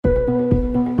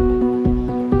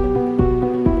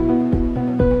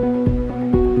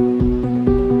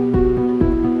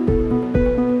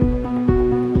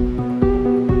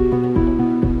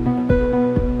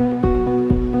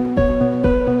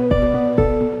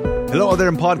Hello there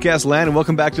in podcast land, and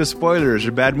welcome back to Spoilers,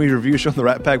 your bad movie review show on the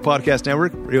Rat Pack Podcast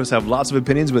Network. We always have lots of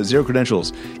opinions but zero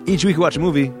credentials. Each week we watch a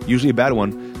movie, usually a bad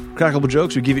one, crack a couple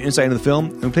jokes, we give you insight into the film,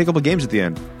 and we play a couple games at the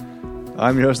end.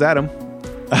 I'm your host, Adam.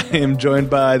 I am joined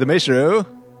by the Maestro.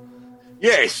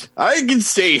 Yes, I can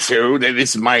say so. That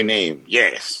is my name.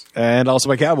 Yes. And also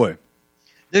my Cowboy.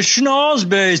 The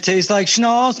schnozberries taste like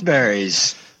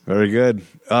schnozberries. Very good.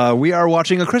 We are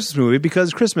watching a Christmas movie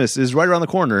because Christmas is right around the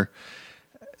corner.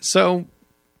 So,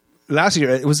 last year,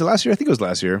 I think it was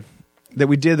last year, that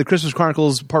we did the Christmas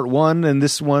Chronicles Part 1, and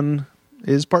this one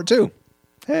is Part 2.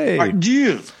 Hey. Part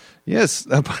deal. Yes,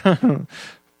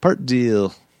 Part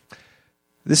deal.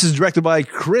 This is directed by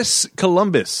Chris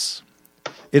Columbus.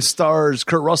 It stars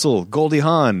Kurt Russell, Goldie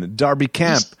Hawn, Darby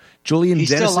Camp, Julian He's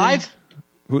Dennison. still alive?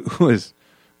 Who is?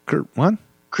 Kurt, what?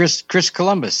 Chris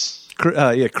Columbus.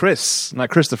 Yeah, Chris, not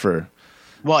Christopher.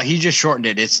 Well, he just shortened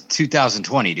it. It's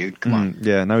 2020, dude. Come on.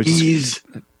 Yeah, now he's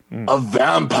a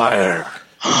vampire.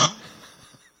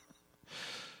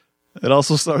 It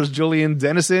also stars Julian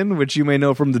Dennison, which you may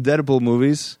know from the Deadpool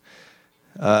movies.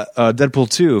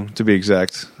 Deadpool 2, to be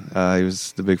exact. He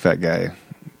was the big fat guy.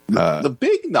 The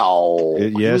big no.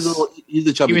 Yes. He's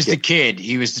the chubby He was kid. the kid.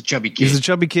 He was the chubby kid. He's the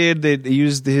chubby kid that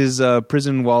used his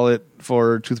prison wallet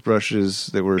for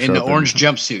toothbrushes that were in the sharpened. orange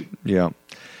jumpsuit. Yeah.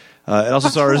 It also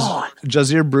stars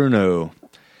Jazir Bruno.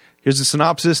 Here's the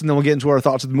synopsis, and then we'll get into our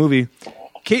thoughts of the movie.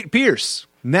 Kate Pierce,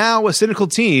 now a cynical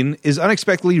teen, is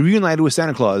unexpectedly reunited with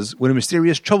Santa Claus when a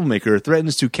mysterious troublemaker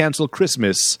threatens to cancel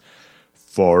Christmas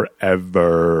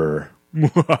forever.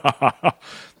 That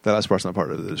last part's not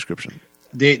part of the description.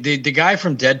 The guy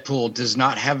from Deadpool does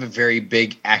not have a very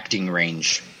big acting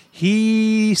range.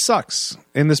 He sucks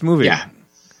in this movie. Yeah.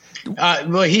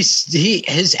 Well,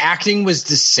 his acting was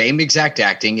the same exact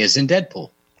acting as in Deadpool.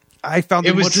 I found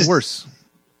it much worse.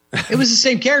 It was the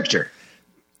same character.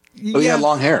 Oh, he had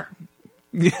long hair.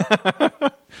 Yeah.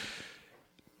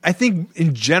 I think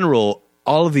in general,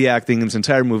 all of the acting in this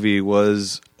entire movie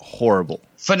was horrible.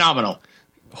 Phenomenal.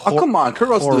 Oh, come on. Kurt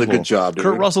Russell did a good job, dude.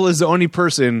 Kurt Russell is the only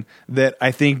person that I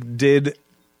think did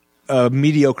a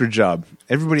mediocre job.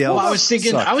 Everybody else Well,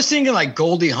 I was thinking like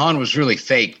Goldie Hawn was really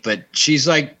fake, but she's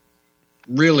like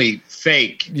really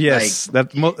fake. Yes,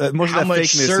 like, most of how that much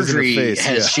fakeness surgery is in her face.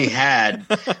 has she had?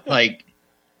 Like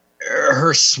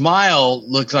her smile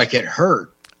looked like it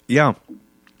hurt. Yeah,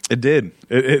 it did.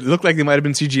 It looked like they might have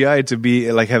been CGI to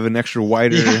be like have an extra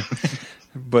wider. Yeah.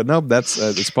 But no,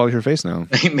 it's probably her face now.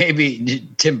 Maybe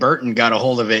Tim Burton got a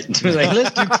hold of it and was like,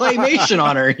 "Let's do claymation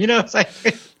on her." You know, it's like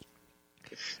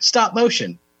stop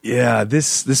motion. Yeah,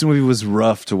 this movie was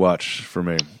rough to watch for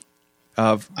me.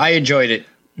 I enjoyed it.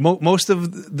 Most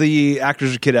of the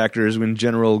actors are kid actors. In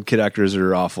general, kid actors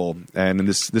are awful, and in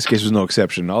this case was no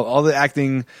exception. All the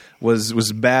acting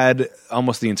was bad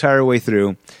almost the entire way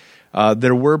through.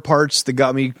 There were parts that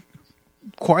got me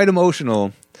quite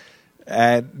emotional.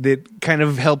 That kind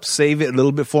of helped save it a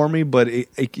little bit for me, but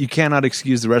you cannot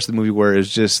excuse the rest of the movie where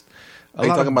it's just a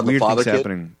lot of weird things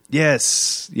happening.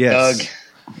 Yes.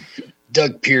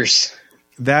 Doug Pierce.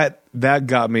 That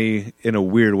got me in a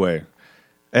weird way.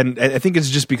 And I think it's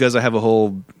just because I have a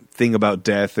whole thing about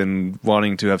death and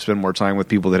wanting to have spent more time with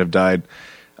people that have died.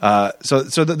 So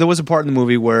there was a part in the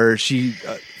movie where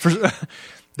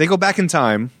they go back in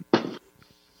time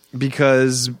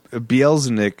because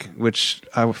Bielznik, which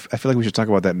I feel like we should talk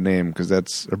about that name because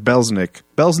that's or Belznick.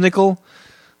 Belznickel?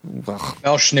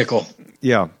 Belschnickel.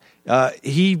 Yeah.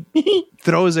 He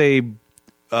throws a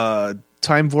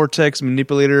time vortex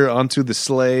manipulator onto the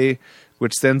sleigh,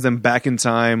 which sends them back in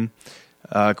time.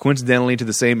 Coincidentally to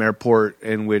the same airport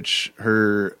in which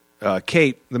her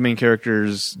Kate, the main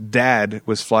character's dad,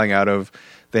 was flying out of.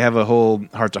 They have a whole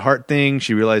heart-to-heart thing.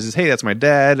 She realizes, hey, that's my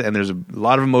dad, and there's a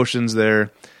lot of emotions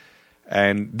there.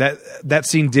 And that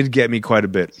scene did get me quite a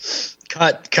bit.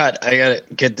 Cut. I gotta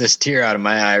get this tear out of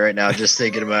my eye right now just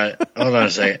thinking about it. Hold on a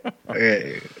second.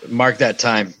 Okay, mark that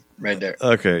time right there.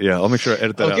 Okay, yeah, I'll make sure I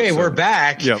edit that out. Okay, we're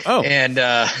back. Yeah. Oh. And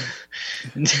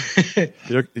you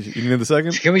need the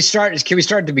second? Can we start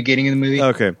at the beginning of the movie?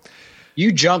 Okay.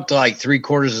 You jumped like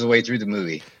 3/4 of the way through the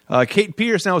movie. Kate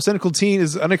Pierce, now a cynical teen,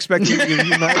 is unexpectedly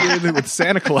reunited with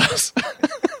Santa Claus.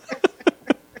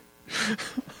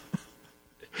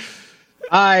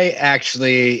 I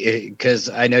actually, because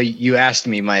I know you asked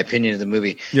me my opinion of the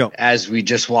movie as we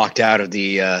just walked out of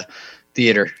the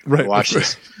theater to watch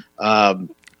this. I'm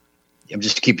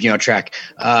just keeping you on track.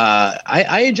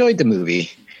 I enjoyed the movie,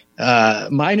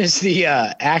 minus the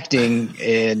acting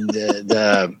and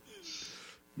the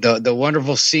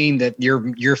wonderful scene that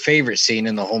your favorite scene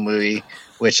in the whole movie,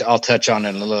 which I'll touch on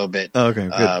in a little bit. Okay,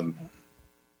 good.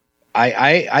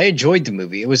 I enjoyed the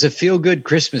movie. It was a feel good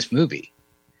Christmas movie.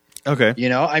 Okay. You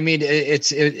know, I mean,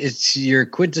 it's your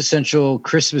quintessential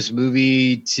Christmas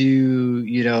movie to,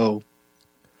 you know,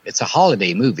 it's a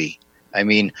holiday movie. I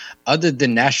mean, other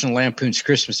than National Lampoon's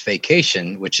Christmas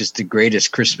Vacation, which is the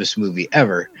greatest Christmas movie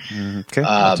ever. Okay.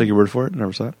 I'll take your word for it.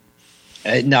 Never saw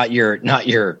it. Not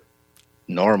your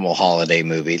normal holiday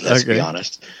movie, let's be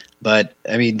honest. But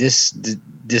I mean,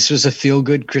 this was a feel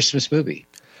good Christmas movie.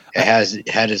 It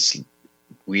had its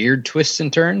weird twists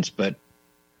and turns, but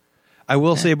I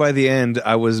will say by the end,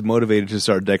 I was motivated to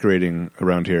start decorating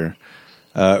around here.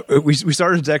 We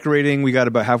started decorating, we got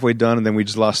about halfway done, and then we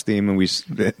just lost steam and we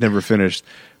never finished.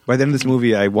 By the end of this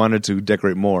movie, I wanted to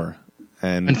decorate more.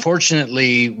 And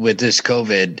unfortunately, with this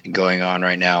COVID going on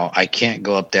right now, I can't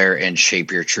go up there and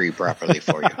shape your tree properly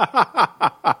for you.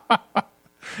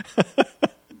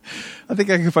 I think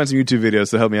I can find some YouTube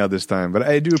videos to help me out this time, but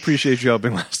I do appreciate you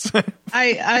helping last time.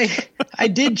 I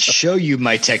did show you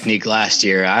my technique last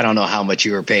year. I don't know how much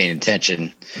you were paying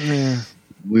attention. Yeah.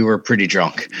 We were pretty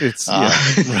drunk.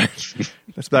 Right.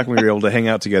 That's back when we were able to hang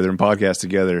out together and podcast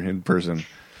together in person.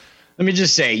 Let me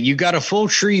just say, you got a full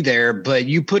tree there, but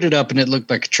you put it up and it looked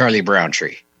like a Charlie Brown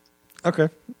tree. Okay.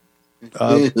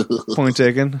 Point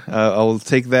taken. I'll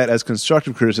take that as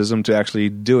constructive criticism to actually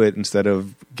do it instead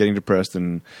of getting depressed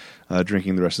and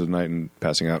drinking the rest of the night and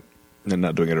passing out and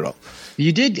not doing it at all.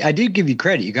 You did. I did give you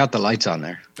credit. You got the lights on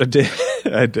there. I did.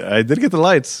 I did get the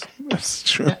lights. That's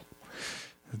true. Yeah.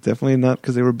 Definitely not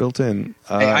because they were built in.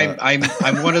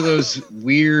 I'm one of those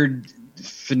weird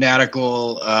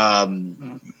fanatical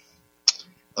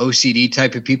OCD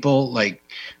type of people. Like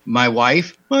my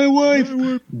wife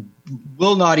will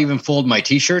not even fold my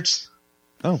T-shirts.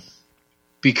 Oh.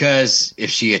 Because if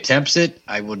she attempts it,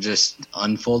 I will just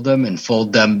unfold them and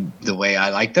fold them the way I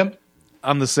like them.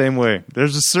 I'm the same way.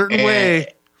 There's a certain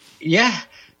way. Yeah.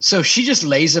 So she just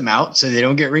lays them out so they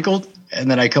don't get wrinkled. And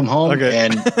then I come home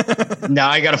and now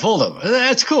I got to fold them.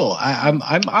 That's cool.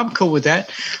 I'm cool with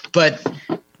that. But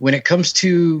when it comes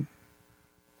to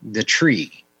the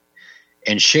tree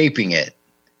and shaping it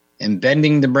and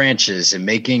bending the branches and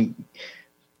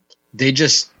they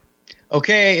just,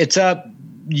 okay, it's up.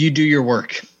 You do your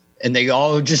work. And they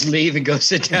all just leave and go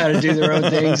sit down and do their own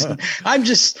things. I'm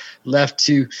just left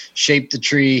to shape the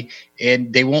tree,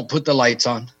 and they won't put the lights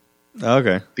on.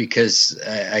 Okay. Because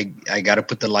I got to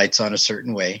put the lights on a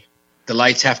certain way. The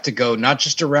lights have to go not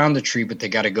just around the tree, but they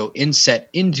got to go inset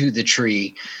into the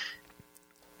tree.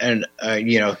 And,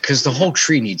 because the whole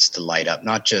tree needs to light up,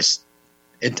 not just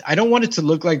it. I don't want it to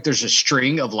look like there's a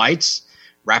string of lights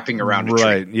wrapping around a tree.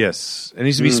 Right, yes. It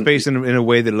needs to be spaced in a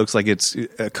way that looks like it's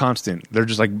constant. They're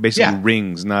just like basically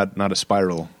rings, not a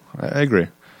spiral. I agree.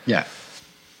 Yeah.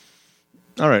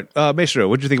 All right. Maestro,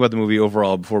 what did you think about the movie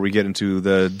overall before we get into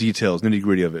the details,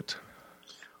 nitty-gritty of it?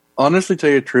 Honestly,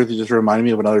 tell you the truth, it just reminded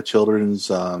me of another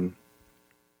children's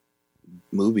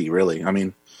movie, really. I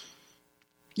mean,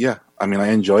 I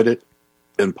enjoyed it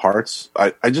in parts.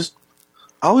 I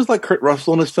always like Kurt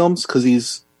Russell in his films because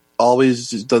he's always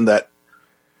just done that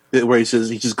where he says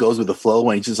he just goes with the flow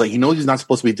when he's just like, he knows he's not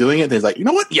supposed to be doing it. And he's like, you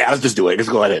know what? Yeah, let's just do it. Let's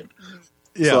go ahead.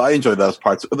 Yeah. So I enjoyed those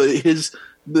parts. His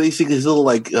little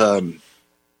like his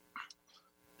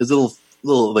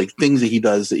little like things that he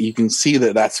does that you can see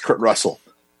that-that's Kurt Russell.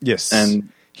 Yes. And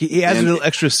he adds a little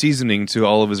extra seasoning to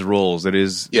all of his roles that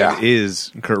is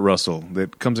Kurt Russell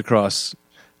that comes across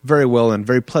very well and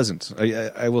very pleasant.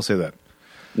 I will say that.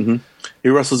 Mm-hmm. He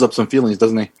wrestles up some feelings,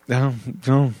 doesn't he? No.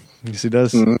 Yes, he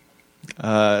does. Mm-hmm.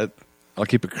 I'll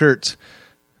keep it curt.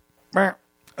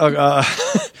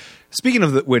 Speaking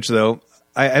of which, though,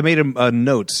 I made a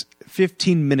note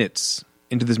 15 minutes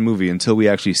into this movie until we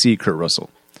actually see Kurt Russell.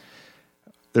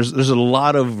 There's a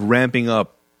lot of ramping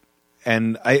up,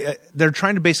 and they're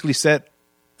trying to basically set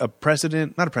a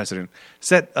precedent, not a precedent,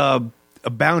 set a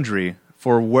boundary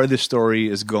for where this story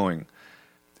is going.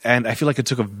 And I feel like it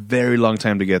took a very long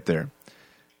time to get there.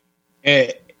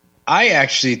 I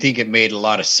actually think it made a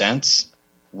lot of sense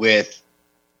with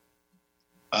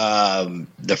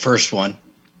the first one.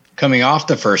 Coming off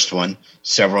the first one,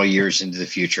 several years into the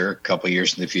future, a couple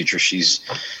years in the future, she's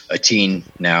a teen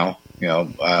now.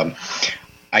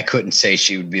 I couldn't say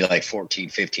she would be like 14,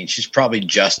 15. She's probably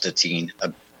just a teen,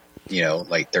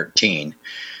 like 13.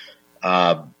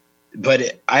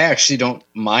 But I actually don't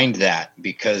mind that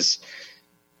because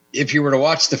if you were to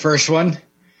watch the first one,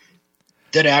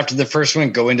 then after the first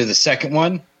one, go into the second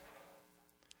one,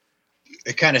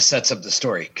 it kind of sets up the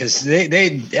story because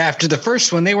they after the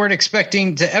first one, they weren't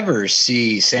expecting to ever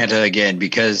see Santa again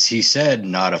because he said,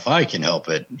 "Not if I can help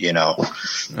it,"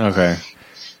 Okay.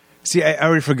 See, I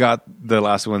already forgot the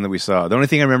last one that we saw. The only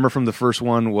thing I remember from the first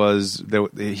one was that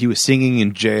he was singing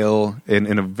in jail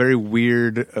in a very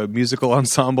weird musical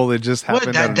ensemble that just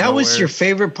happened. That was your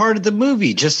favorite part of the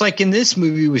movie, just like in this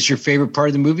movie was your favorite part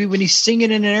of the movie when he's singing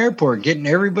in an airport, getting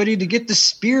everybody to get the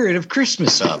spirit of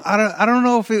Christmas up. I don't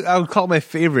know if I would call it my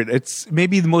favorite. It's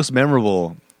maybe the most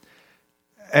memorable.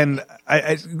 And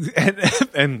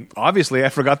and obviously I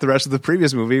forgot the rest of the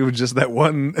previous movie with just that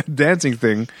one dancing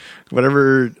thing,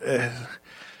 whatever.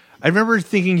 I remember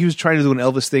thinking he was trying to do an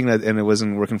Elvis thing and it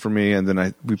wasn't working for me. And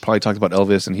then we probably talked about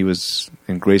Elvis and he was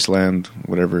in Graceland,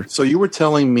 whatever. So you were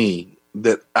telling me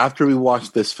that after we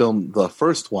watched this film, the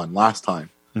first one last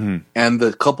time, and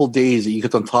the couple days that you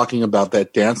kept on talking about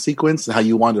that dance sequence and how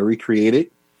you wanted to recreate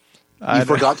it, you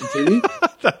forgot to tell me?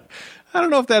 I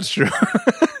don't know if that's true.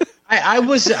 I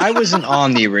wasn't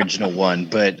on the original one,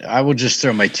 but I will just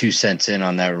throw my 2 cents in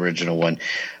on that original one.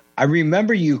 I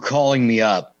remember you calling me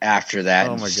up after that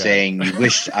and saying you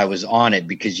wished I was on it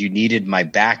because you needed my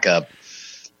backup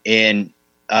in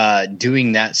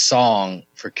doing that song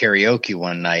for karaoke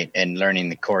one night and learning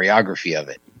the choreography of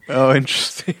it. Oh,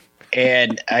 interesting.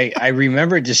 And I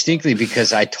remember it distinctly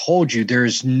because I told you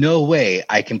there's no way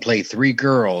I can play 3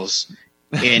 girls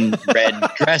in red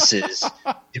dresses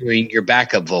doing your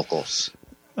backup vocals.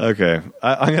 Okay.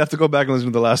 I'm going to have to go back and listen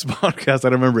to the last podcast. I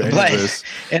don't remember any of this.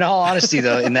 In all honesty,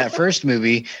 though, in that first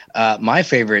movie, my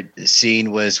favorite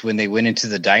scene was when they went into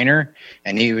the diner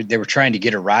and they were trying to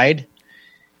get a ride.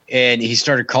 And he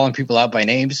started calling people out by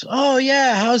names. Oh,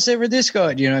 yeah, how's ever this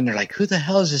going? You know, and they're like, who the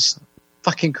hell is this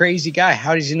fucking crazy guy?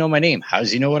 How does he know my name? How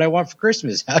does he know what I want for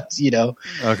Christmas?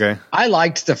 Okay. I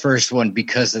liked the first one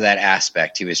because of that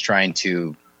aspect. He was trying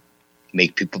to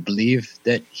make people believe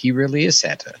that he really is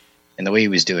Santa, and the way he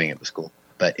was doing it was cool.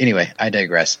 But anyway, I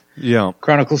digress. Yeah.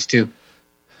 Chronicles 2.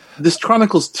 This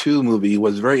Chronicles 2 movie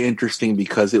was very interesting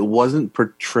because it wasn't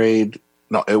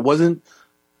it wasn't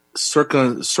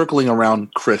circling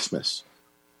around Christmas.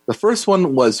 The first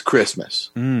one was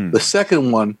Christmas. The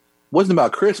second one wasn't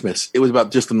about Christmas. It was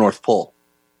about just the North Pole.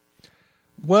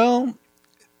 Well,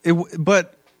 was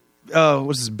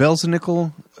this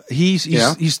Belzenickel? He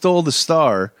stole the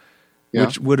star,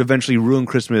 which would eventually ruin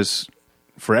Christmas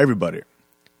for everybody.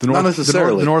 Not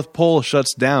necessarily. The North Pole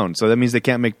shuts down, so that means they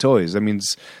can't make toys. That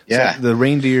means the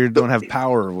reindeer don't have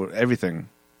power, everything.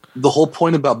 The whole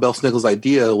point about Belzenickel's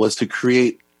idea was to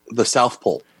create the South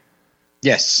Pole.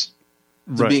 Yes.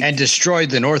 Right. And destroy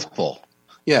the North Pole.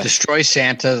 Yeah. Destroy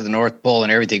Santa, the North Pole,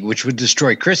 and everything, which would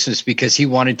destroy Christmas because he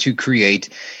wanted to create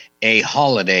a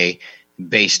holiday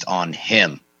based on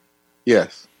him.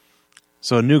 Yes.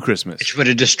 So a new Christmas. Which would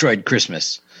have destroyed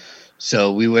Christmas.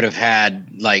 So we would have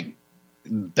had like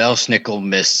Belzenickel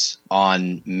miss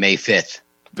on May 5th.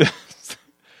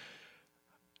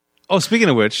 Oh, speaking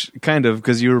of which, kind of,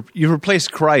 because you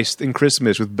replaced Christ in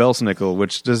Christmas with Belzenickel,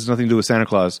 which does nothing to do with Santa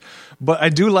Claus. But I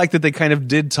do like that they kind of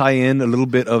did tie in a little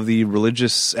bit of the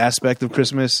religious aspect of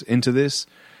Christmas into this.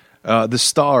 The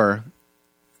star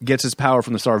gets its power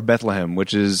from the Star of Bethlehem,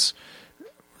 which is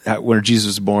where Jesus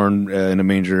was born in a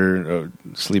manger,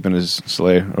 sleep in his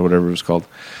sleigh, or whatever it was called.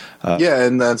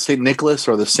 And St. Nicholas,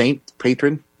 or the saint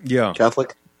patron,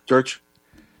 Catholic Church.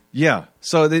 Yeah,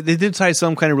 so they did tie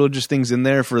some kind of religious things in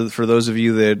there for those of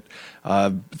you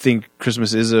that think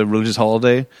Christmas is a religious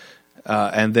holiday,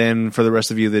 and then for the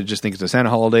rest of you that just think it's a Santa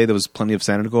holiday, there was plenty of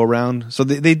Santa to go around. So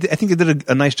I think they did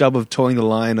a nice job of towing the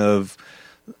line of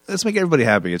let's make everybody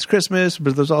happy. It's Christmas,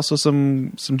 but there's also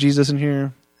some Jesus in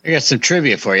here. I got some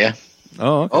trivia for you.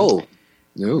 Oh, okay. Oh,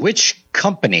 no. Which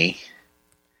company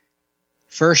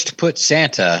first put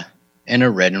Santa in a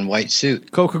red and white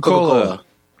suit? Coca-Cola.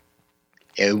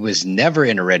 It was never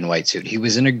in a red and white suit. He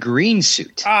was in a green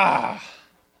suit.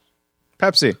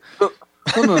 Pepsi.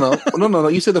 No.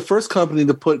 You said the first company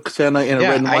to put Santa in a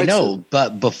red and white suit. I know,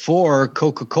 but before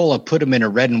Coca-Cola put him in a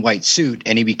red and white suit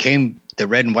and he became the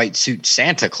red and white suit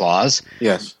Santa Claus,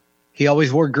 yes, he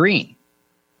always wore green.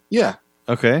 Yeah.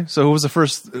 Okay, so who was the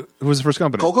first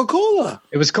company? Coca-Cola.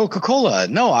 It was Coca-Cola.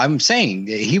 No, I'm saying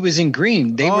he was in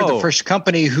green. They were the first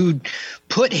company who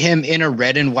put him in a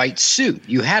red and white suit.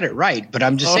 You had it right, but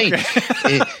I'm just saying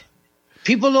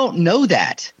people don't know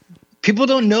that. People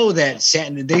don't know that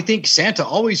Santa. They think Santa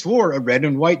always wore a red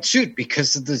and white suit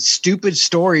because of the stupid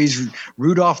stories,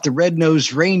 Rudolph the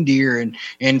Red-Nosed Reindeer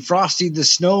and Frosty the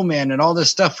Snowman and all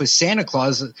this stuff with Santa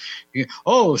Claus.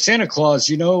 Oh, Santa Claus,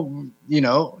 you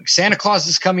know, Santa Claus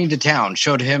is coming to town.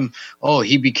 Showed him,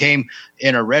 he became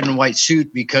in a red and white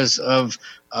suit because of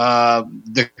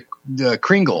the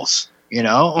Kringles, you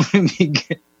know.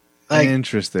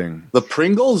 Interesting. The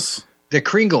Pringles? the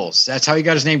Kringles. That's how he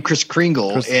got his name, Kris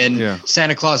Kringle.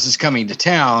 Santa Claus is Coming to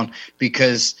Town,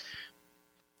 because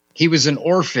he was an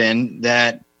orphan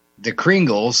that the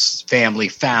Kringles family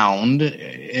found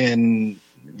and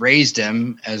raised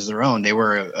him as their own. They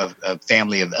were a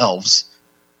family of elves,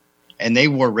 and they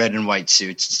wore red and white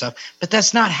suits and stuff. But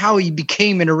that's not how he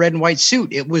became in a red and white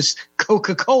suit. It was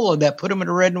Coca-Cola that put him in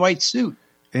a red and white suit.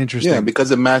 Interesting. Yeah,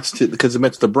 because it matched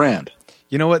the brand.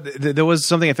 You know what? There was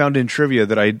something I found in trivia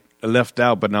that I left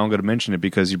out, but now I'm going to mention it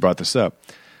because you brought this up.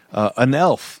 An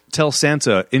elf tells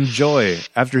Santa, enjoy,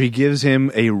 after he gives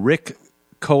him a Rick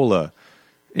Cola.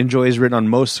 Enjoy is written on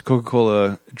most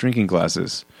Coca-Cola drinking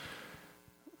glasses.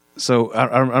 So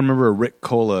I remember a Rick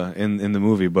Cola in the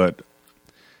movie, but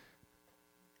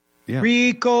yeah.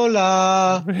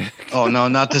 Ricola. Oh, no,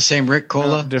 not the same Rick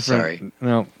Cola? No, different. Sorry.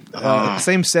 No.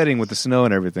 Same setting with the snow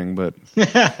and everything, but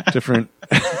different.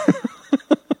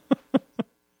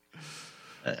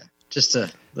 Just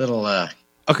a little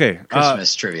okay,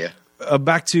 Christmas trivia.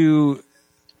 Back to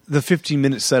the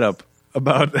 15-minute setup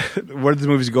about where the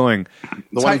movie's going.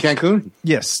 The one in Cancun?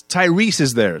 Yes. Tyrese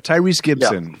is there. Tyrese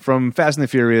Gibson from Fast and the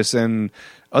Furious and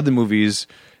other movies.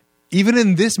 Even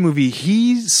in this movie,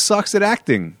 he sucks at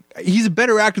acting. He's a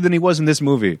better actor than he was in this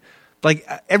movie. Like,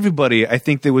 everybody, I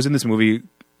think, that was in this movie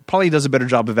probably does a better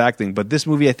job of acting, but this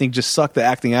movie, I think, just sucked the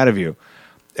acting out of you.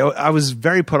 I was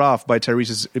very put off by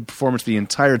Tyrese's performance the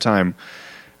entire time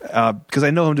because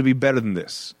I know him to be better than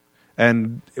this.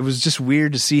 And it was just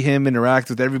weird to see him interact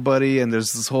with everybody, and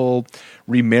there's this whole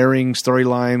remarrying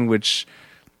storyline, which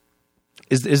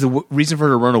is the reason for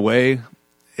her to run away.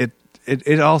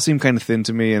 It all seemed kind of thin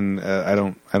to me, and I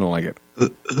don't like it.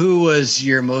 Who was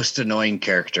your most annoying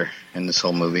character in this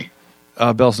whole movie?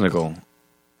 Belsnickel.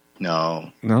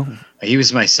 No, he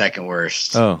was my second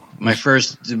worst. Oh, my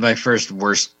first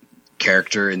worst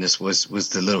character in this was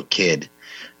the little kid,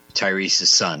 Tyrese's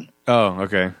son. Oh,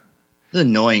 okay. He was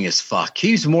annoying as fuck.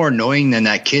 He was more annoying than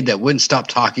that kid that wouldn't stop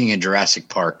talking in Jurassic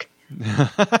Park.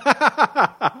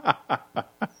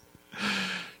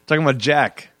 Talking about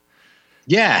Jack.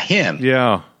 Yeah, him.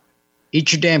 Yeah.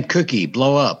 Eat your damn cookie.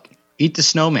 Blow up. Eat the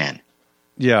snowman.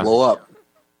 Yeah. Blow up.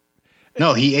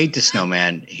 No, he ate the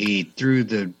snowman. He threw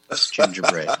the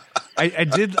gingerbread. I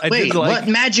did like, what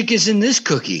magic is in this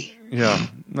cookie? Yeah,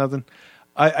 nothing.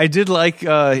 I did like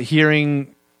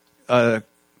hearing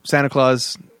Santa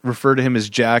Claus refer to him as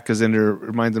Jack, because then it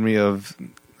reminded me of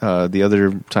the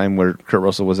other time where Kurt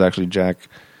Russell was actually Jack.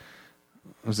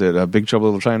 Was it Big Trouble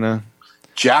in Little China?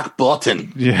 Jack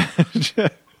Button. Yeah.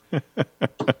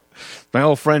 My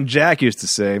old friend Jack used to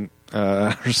say,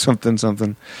 or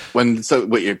something. When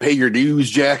you pay your dues,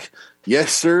 Jack?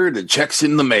 Yes, sir. The check's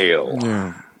in the mail.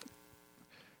 Yeah.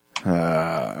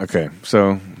 Okay,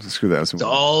 so screw that. It's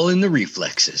all in the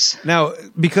reflexes. Now,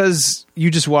 because you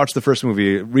just watched the first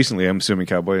movie recently, I'm assuming,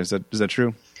 Cowboy, is that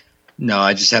true? No,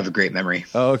 I just have a great memory.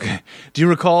 Oh, okay. Do you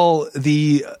recall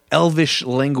the Elvish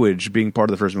language being part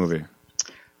of the first movie?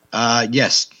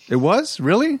 Yes. It was?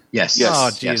 Really? Yes. Oh,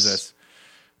 Jesus. Yes.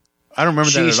 I don't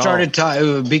remember that at all. She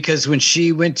started because when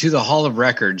she went to the Hall of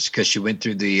Records, because she went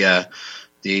through the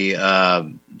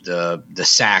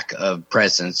sack of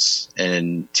presents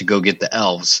and to go get the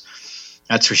elves,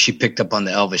 that's where she picked up on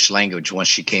the Elvish language. Once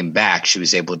she came back, she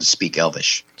was able to speak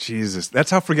Elvish. Jesus.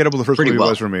 That's how forgettable the first movie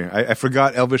was for me. I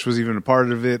forgot Elvish was even a part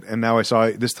of it, and now I saw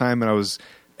it this time, and I was,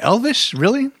 Elvish?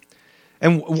 Really?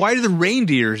 And why do the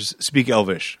reindeers speak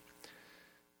Elvish?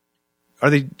 Are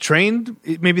they trained?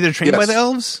 Maybe they're trained by the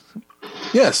elves?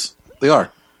 Yes, they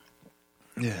are.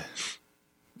 Yeah.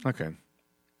 Okay.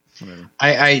 Whatever.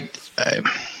 I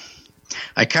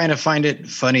kind of find it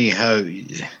funny how.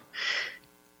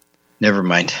 Never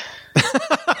mind.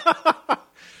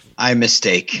 I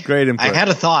mistake. Great input. I had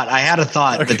a thought,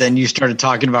 okay. But then you started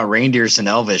talking about reindeers and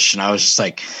Elvish, and I was just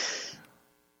like,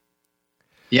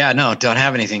 "Yeah, no, don't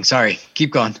have anything. Sorry,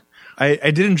 keep going." I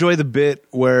did enjoy the bit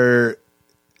where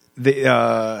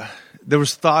there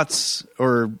was thoughts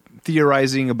or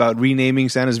theorizing about renaming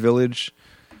Santa's village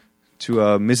to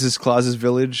Mrs. Claus's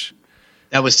village.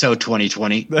 That was so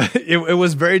 2020. It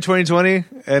was very 2020,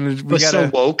 and it was so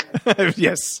woke.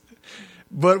 Yes,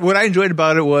 but what I enjoyed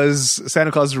about it was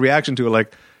Santa Claus's reaction to it,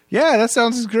 like, "Yeah, that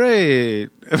sounds great,"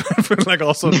 like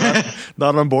also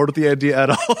not on board with the idea at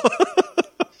all.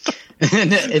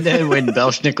 and then when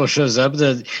Belsnickel shows up,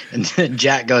 and then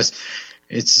Jack goes,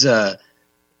 "It's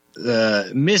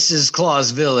Mrs.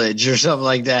 Claus Village" or something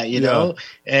like that, you know?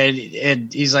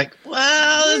 And he's like,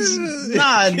 "Well, it's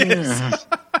not." Yes.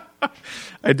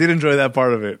 I did enjoy that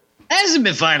part of it. Hasn't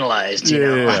been finalized, you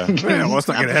know. Yeah. Well, let's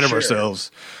not get ahead of ourselves.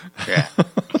 Yeah.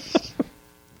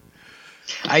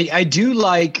 I do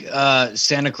like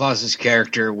Santa Claus's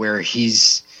character where he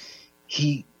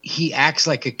acts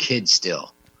like a kid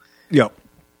still. Yep.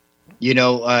 You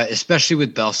know, especially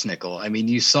with Belsnickel. I mean,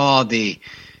 you saw the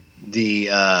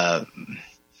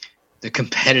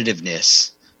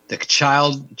competitiveness, the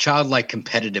childlike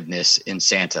competitiveness in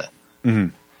Santa.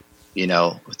 Mm-hmm. You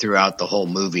know, throughout the whole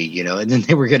movie. You know, and then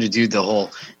they were going to do the whole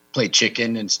play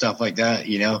chicken and stuff like that.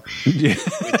 You know,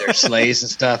 with their sleighs and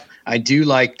stuff. I do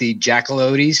like the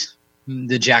jackalotes.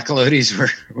 The jackalotes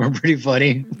were pretty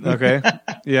funny. Okay.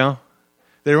 Yeah.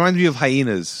 They remind me of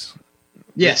hyenas.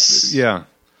 Yes. Yeah.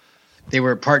 They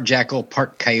were part jackal,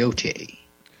 part coyote.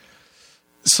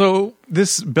 So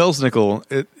this Belsnickel,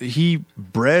 he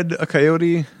bred a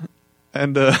coyote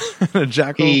and a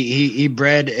jackal? He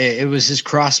bred, it was his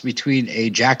cross between a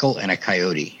jackal and a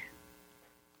coyote.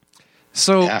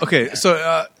 So, okay.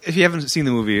 So if you haven't seen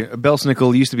the movie,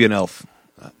 Belsnickel used to be an elf.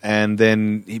 And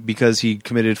then because he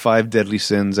committed 5 deadly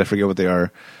sins, I forget what they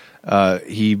are,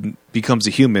 he becomes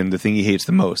a human, the thing he hates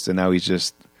the most. And now he's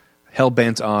just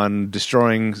hell-bent on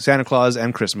destroying Santa Claus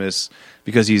and Christmas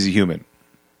because he's a human.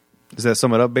 Does that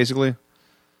sum it up, basically?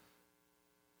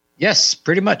 Yes,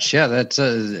 pretty much. Yeah, that's.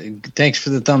 Thanks for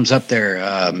the thumbs up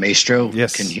there, Maestro.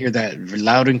 Yes. Can hear that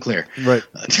loud and clear. Right.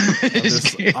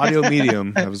 This audio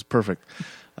medium, that was perfect.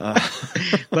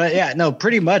 But yeah, no,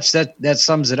 pretty much that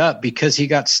sums it up. Because he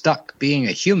got stuck being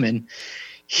a human,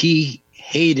 he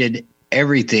hated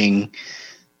everything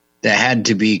that had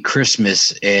to be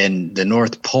Christmas and the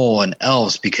North Pole and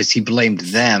elves because he blamed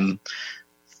them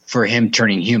for him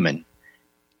turning human.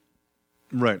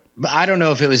 Right. But I don't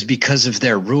know if it was because of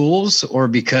their rules or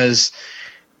because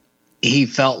he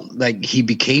felt like he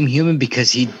became human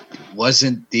because he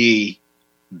wasn't the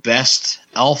best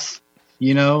elf,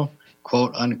 you know,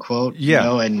 quote unquote, yeah. You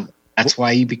know, and that's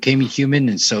why he became a human.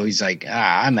 And so he's like,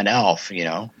 I'm an elf, you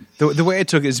know. The way I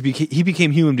took it is he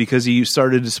became human because he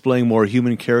started displaying more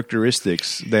human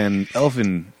characteristics than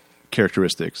elfin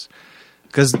characteristics.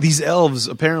 Because these elves,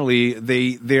 apparently,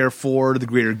 they're for the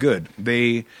greater good.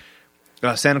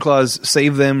 Santa Claus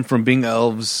saved them from being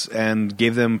elves and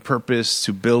gave them purpose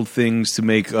to build things to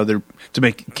make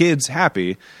kids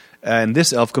happy. And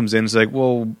this elf comes in and is like,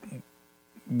 well,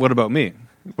 what about me?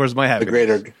 Where's my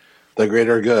happiness? The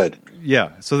greater good.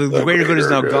 Yeah. So the greater good is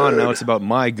now gone. Now it's about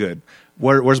my good.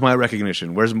 Where's my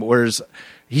recognition? Where's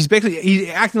he's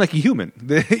acting like a human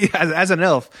as an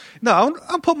elf. No,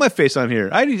 I'll put my face on here.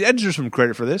 I deserve some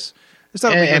credit for this. It's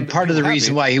not and part of the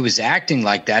reason why he was acting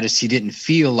like that is he didn't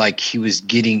feel like he was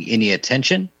getting any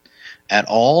attention at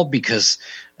all because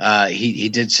he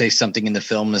did say something in the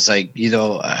film is like, you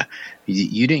know,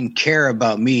 you didn't care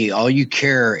about me. All you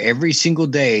care every single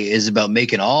day is about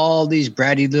making all these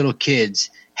bratty little kids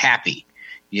happy.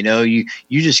 You know, you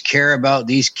just care about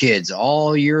these kids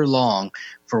all year long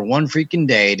for one freaking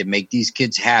day to make these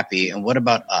kids happy. And what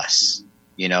about us?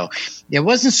 You know, it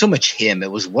wasn't so much him.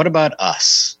 It was what about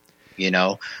us? You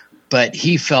know, but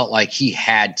he felt like he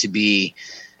had to be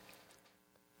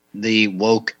the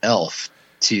woke elf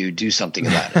to do something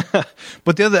about it.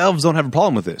 But the other elves don't have a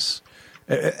problem with this.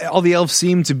 All the elves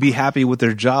seem to be happy with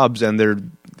their jobs and their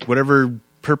whatever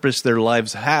purpose their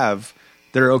lives have.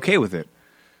 They're okay with it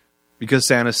because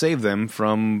Santa saved them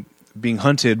from being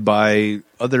hunted by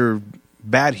other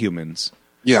bad humans.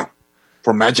 Yeah,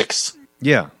 for magics.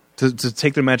 Yeah, to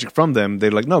take their magic from them. They're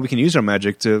like, no, we can use our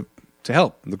magic to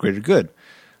help the greater good.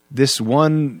 This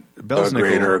one Belsnickel, the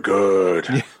greater good.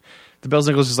 Yeah, the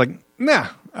Belsnickel's just like, nah,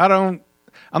 I'm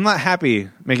not happy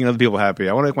making other people happy.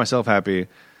 I want to make myself happy,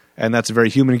 and that's a very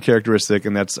human characteristic,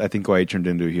 and that's I think why he turned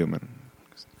into a human.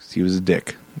 He was a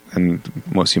dick, and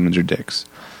most humans are dicks.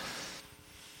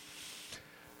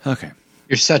 Okay,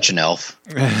 you're such an elf.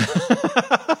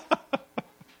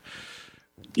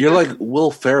 You're like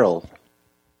Will Ferrell.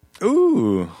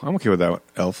 Ooh, I'm okay with that one,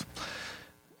 elf.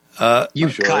 You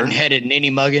sure? Cotton-headed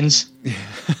ninny muggins.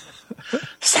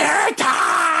 Santa!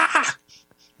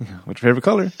 What's your favorite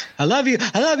color? I love you.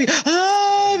 I love you.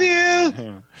 I love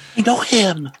you. I know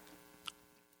him.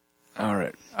 All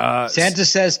right. Santa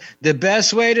says the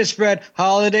best way to spread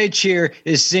holiday cheer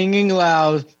is singing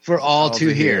loud for all to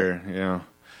hear. Yeah.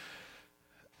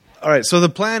 All right. So the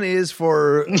plan is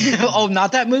for. Oh,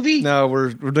 not that movie? No, we're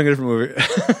doing a different movie.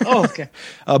 Oh, okay.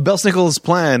 Belsnickel's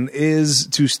plan is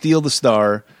to steal the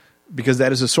star because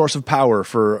that is a source of power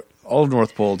for all of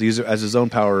North Pole to use it as his own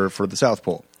power for the South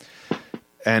Pole.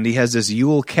 And he has this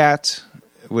Yule cat,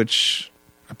 which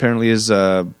apparently is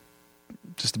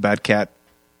just a bad cat.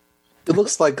 It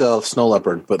looks like a snow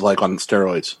leopard, but like on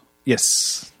steroids.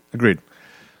 Yes, agreed.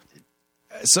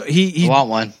 So he want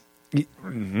one.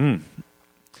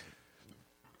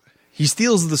 He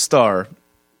steals the star,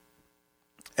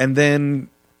 and then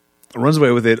runs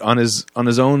away with it on his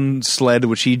own sled,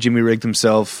 which he Jimmy rigged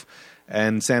himself.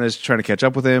 And Santa's trying to catch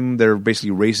up with him. They're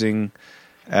basically racing,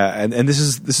 and this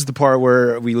is the part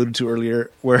where we alluded to earlier,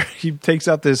 where he takes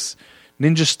out this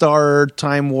ninja star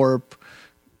time warp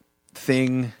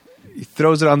thing, he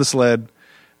throws it on the sled,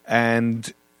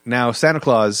 and now Santa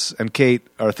Claus and Kate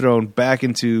are thrown back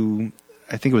into,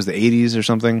 I think it was the 80s or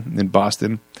something in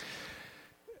Boston,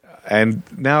 and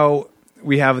now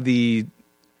we have the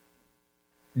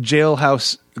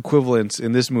jailhouse equivalent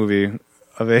in this movie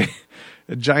of a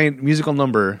giant musical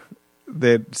number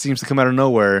that seems to come out of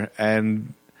nowhere,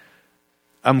 and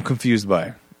I'm confused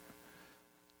by.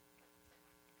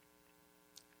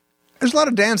 There's a lot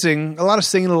of dancing, a lot of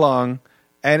singing along,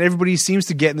 and everybody seems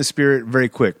to get in the spirit very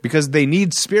quick because they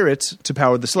need spirits to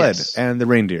power the sled and the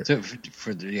reindeer. So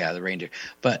the reindeer.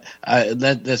 But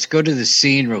let's go to the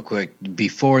scene real quick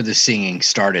before the singing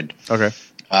started. Okay.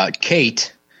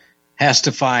 Kate has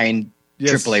to find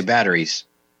AAA batteries.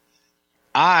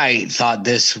 I thought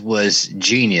this was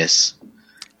genius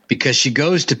because she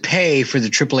goes to pay for the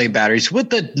AAA batteries with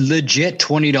the legit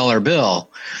 $20 bill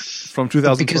from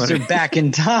 2020 because they're back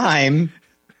in time.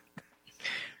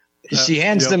 She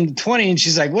hands them 20 and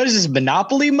she's like, what is this,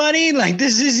 Monopoly money? Like,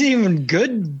 this isn't even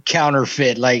good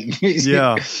counterfeit. Like,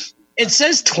 it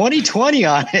says 2020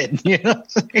 on it. You know?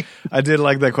 I did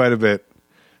like that quite a bit.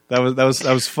 That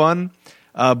was fun.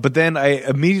 But then I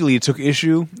immediately took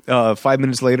issue 5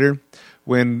 minutes later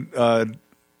when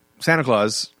Santa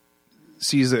Claus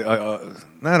sees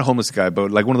not a homeless guy,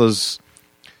 but like one of those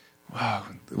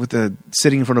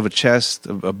sitting in front of a chest,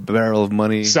 a barrel of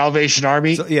money. Salvation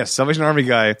Army? Salvation Army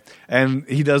guy. And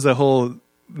he does a whole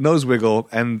nose wiggle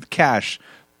and cash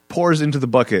pours into the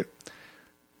bucket.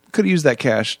 Could have used that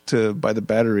cash to buy the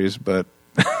batteries, but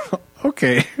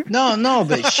okay. No,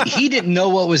 but he didn't know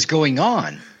what was going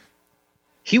on.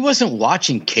 He wasn't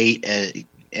watching Kate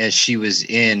as she was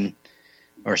in –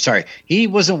 he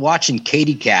wasn't watching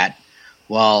Katie Cat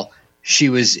while she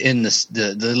was in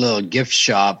the little gift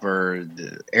shop or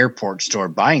the airport store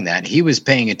buying that. He was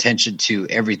paying attention to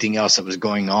everything else that was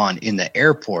going on in the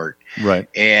airport. Right.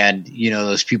 And,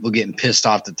 those people getting pissed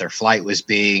off that their flight was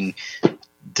being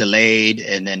delayed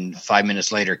and then 5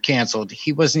 minutes later canceled.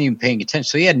 He wasn't even paying attention.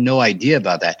 So he had no idea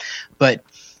about that. But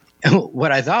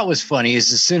what I thought was funny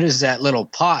is as soon as that little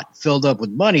pot filled up with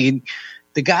money,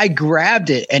 the guy grabbed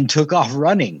it and took off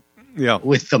running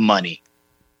with the money.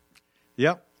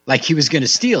 Yep. Like he was going to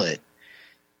steal it,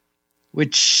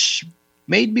 which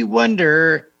made me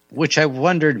wonder, which I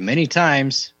wondered many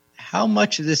times, how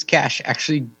much of this cash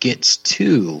actually gets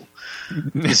to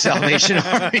the Salvation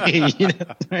Army.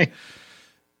 Right?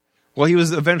 Well, he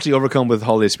was eventually overcome with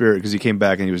holiday spirit because he came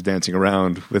back and he was dancing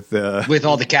around with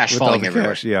all the cash falling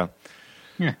everywhere. Yeah.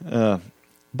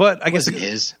 But I guess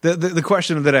the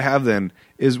question that I have then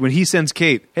is when he sends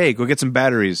Kate, hey, go get some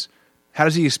batteries, how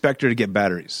does he expect her to get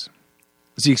batteries?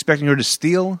 Is he expecting her to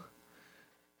steal?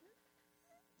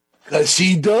 Because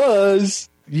she does.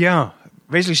 Yeah.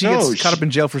 Basically, she gets caught up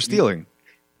in jail for stealing.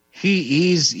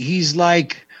 He's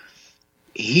like,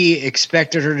 he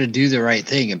expected her to do the right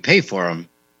thing and pay for him,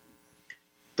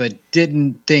 but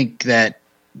didn't think that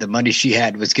the money she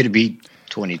had was going to be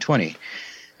 2020.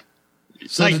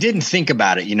 So didn't think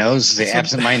about it,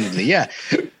 absentmindedly.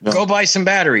 Go buy some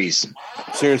batteries.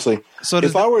 Seriously. So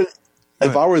if I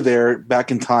were there back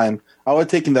in time, I would have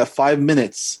taken that 5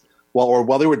 minutes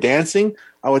while they were dancing.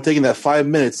 I would have taken that 5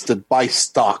 minutes to buy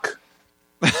stock.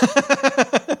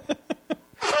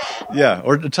 Yeah,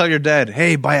 or to tell your dad,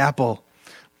 hey, buy Apple.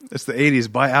 It's the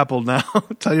 80s. Buy Apple now.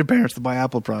 Tell your parents to buy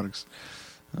Apple products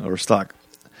or stock.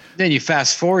 Then you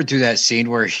fast forward to that scene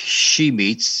where she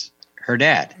meets her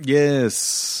dad.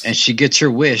 Yes. And she gets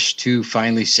her wish to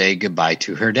finally say goodbye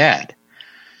to her dad.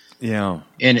 Yeah.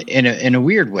 In a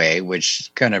weird way,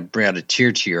 which kind of brought a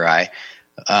tear to your eye.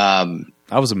 I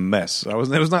was a mess. It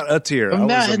was not a tear. I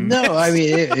mean,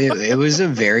 it was a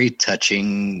very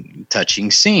touching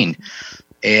scene.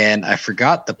 And I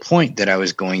forgot the point that I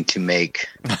was going to make.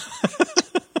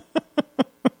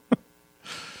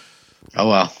 Oh,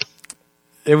 well.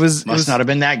 It must not have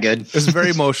been that good. It was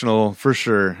very emotional, for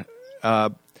sure.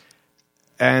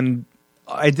 And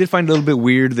I did find it a little bit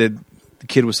weird that the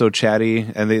kid was so chatty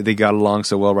and they got along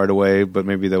so well right away, but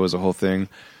maybe that was a whole thing.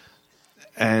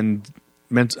 And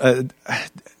I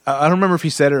don't remember if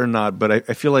he said it or not, but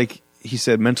I feel like he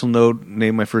said, mental note,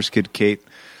 name my first kid Kate.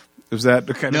 Was that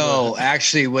the kind of... No,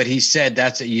 actually what he said,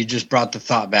 you just brought the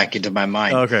thought back into my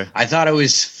mind. Okay. I thought it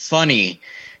was funny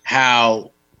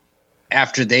how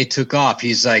after they took off,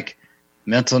 he's like,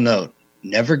 mental note,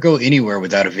 never go anywhere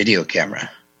without a video camera.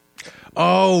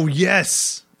 Oh,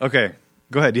 yes. Okay.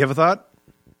 Go ahead. Do you have a thought?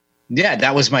 Yeah,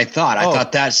 that was my thought. I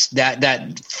thought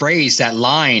that phrase, that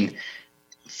line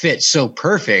fit so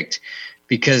perfect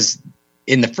because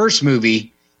in the first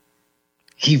movie,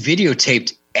 he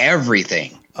videotaped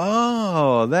everything.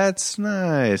 Oh, that's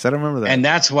nice. I don't remember that. And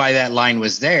that's why that line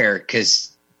was there, because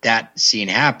that scene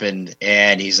happened,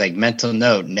 and he's like, mental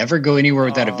note, never go anywhere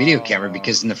without a video camera,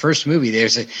 because in the first movie,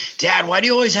 there's a, Dad, why do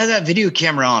you always have that video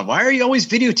camera on? Why are you always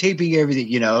videotaping everything?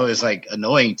 You know, it's like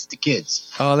annoying to the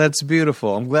kids. Oh, that's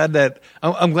beautiful. I'm glad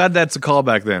that's a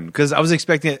callback then, because I was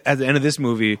expecting at the end of this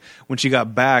movie, when she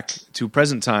got back to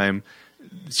present time,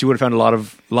 she would have found a lot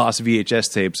of lost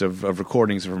VHS tapes of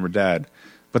recordings from her dad.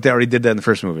 But they already did that in the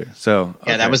first movie. So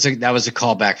yeah, that was a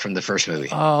callback from the first movie.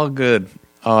 Oh, good.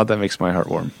 Oh, that makes my heart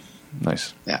warm.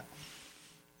 Nice. Yeah.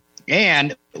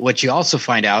 And what you also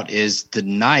find out is the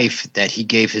knife that he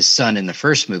gave his son in the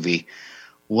first movie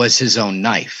was his own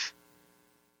knife.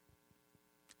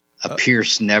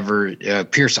 Pierce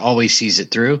always sees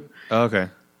it through. Okay.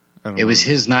 It was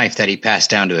his knife that he passed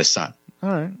down to his son. All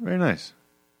right. Very nice.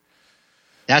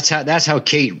 That's how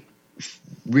Kate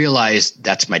realized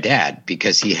that's my dad,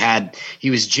 because he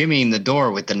was jimmying the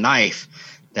door with the knife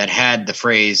that had the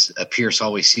phrase Pierce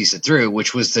always sees it through,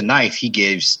 which was the knife he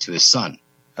gives to his son.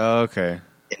 Okay.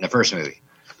 In the first movie.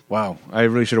 Wow. I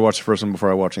really should have watched the first one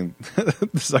before watching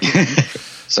the second.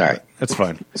 Sorry. That's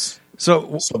fine.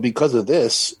 So because of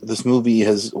this movie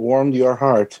has warmed your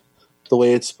heart the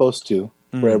way it's supposed to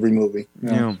for every movie.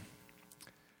 Yeah.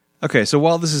 Okay, so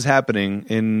while this is happening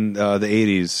in the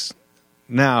 80s,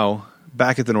 now,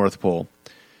 back at the North Pole,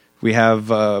 we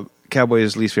have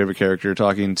Cowboy's least favorite character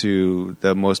talking to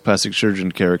the most plastic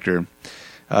surgeon character.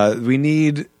 We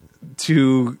need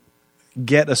to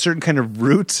get a certain kind of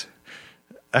root.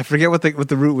 I forget what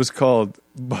the root was called,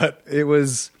 but it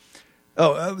was...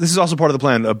 Oh, this is also part of the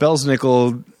plan.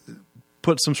 Belznickel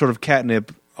put some sort of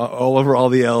catnip all over all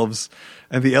the elves,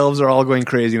 and the elves are all going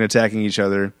crazy and attacking each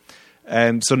other.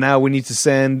 And so now we need to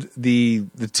send the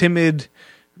timid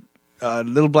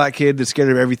little black kid that's scared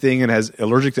of everything and has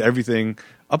allergic to everything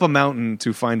up a mountain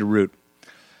to find a root.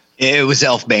 It was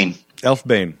Elfbane.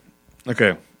 Elfbane.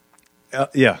 Okay.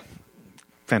 Yeah.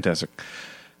 Fantastic.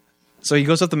 So he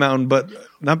goes up the mountain, but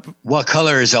not... What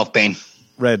color is Elfbane?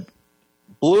 Red.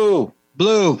 Blue.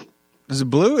 Is it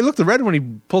blue? It looked red when he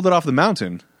pulled it off the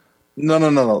mountain.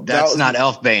 No. That's not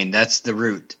Elfbane. That's the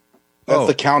root. That's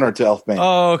the counter to Elfbane.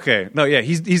 Oh, okay. No, yeah,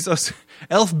 he's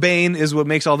Elfbane is what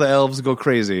makes all the elves go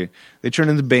crazy. They turn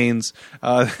into Banes,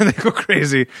 and they go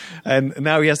crazy. And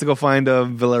now he has to go find a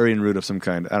Valerian root of some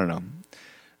kind. I don't know.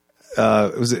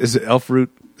 Is it Elf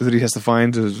root that he has to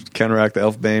find to counteract the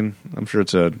Elfbane? I'm sure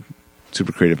it's a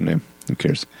super creative name. Who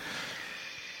cares?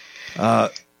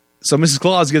 So Mrs.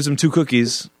 Claus gives him 2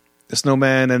 cookies, a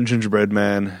snowman and a gingerbread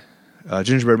man.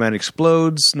 Gingerbread man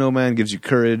explodes. Snowman gives you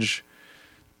courage.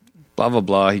 Blah, blah,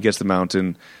 blah. He gets the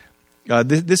mountain.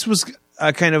 This was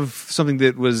kind of something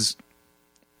that was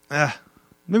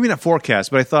maybe not forecast,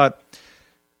 but I thought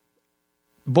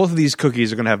both of these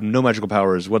cookies are going to have no magical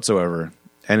powers whatsoever.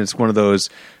 And it's one of those,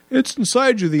 it's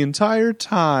inside you the entire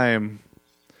time.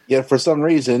 Yet for some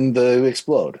reason, they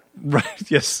explode. Right,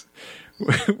 yes.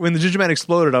 When the Ginger Man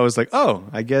exploded, I was like, oh,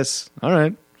 I guess, all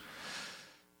right.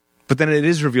 But then it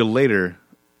is revealed later,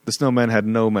 the snowman had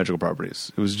no magical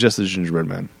properties. It was just the gingerbread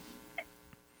man.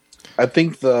 I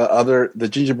think the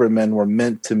gingerbread men were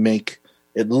meant to make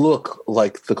it look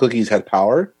like the cookies had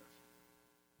power.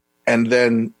 And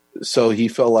then, so he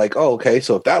felt like, oh, okay,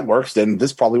 so if that works, then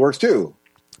this probably works too.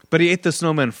 But he ate the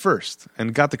snowman first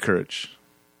and got the courage.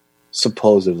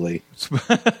 Supposedly.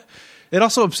 It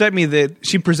also upset me that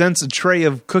she presents a tray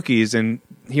of cookies and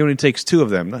he only takes 2 of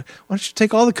them. Why don't you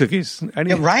take all the cookies?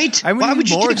 Right? Why would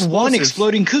you take explosives. One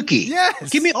exploding cookie? Yes.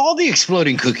 Give me all the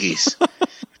exploding cookies.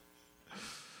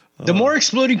 The more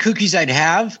exploding cookies I'd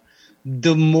have,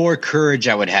 the more courage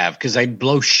I would have, because I'd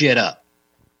blow shit up.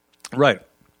 Right.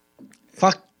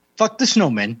 Fuck the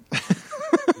snowmen.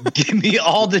 Give me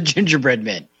all the gingerbread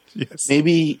men. Yes.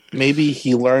 Maybe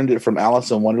he learned it from Alice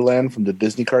in Wonderland from the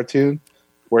Disney cartoon,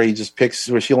 where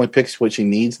she only picks what she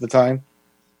needs at the time.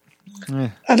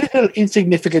 A little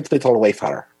insignificantly told away for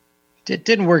her. It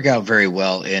didn't work out very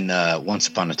well in Once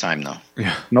Upon a Time, though.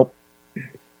 Yeah. Nope.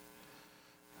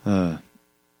 Let's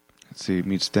see.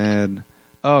 Meets dad.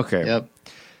 Oh, okay. Yep.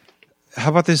 How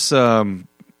about this Nerf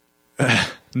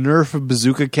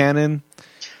bazooka cannon?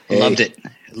 Loved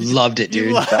it,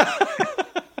 dude.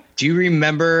 Do you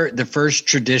remember the first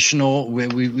traditional?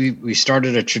 We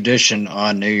started a tradition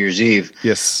on New Year's Eve.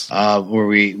 Yes. Where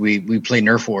we play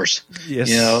Nerf Wars. Yes.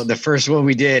 You know, the first one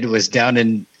we did was down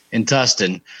in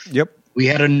Tustin. Yep. We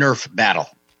had a Nerf battle,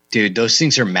 dude. Those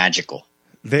things are magical.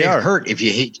 They hurt if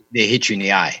they hit you in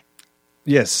the eye.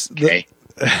 Yes. Okay.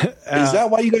 Is that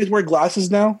why you guys wear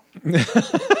glasses now?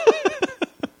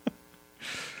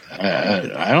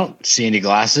 I don't see any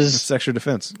glasses. It's extra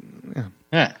defense.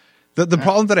 Yeah. The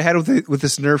problem that I had with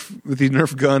these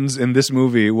Nerf guns in this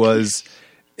movie was,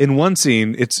 in one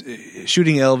scene, it's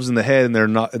shooting elves in the head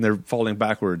and they're falling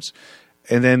backwards,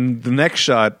 and then the next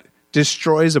shot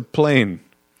destroys a plane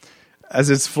as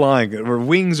it's flying, or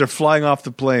wings are flying off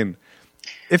the plane.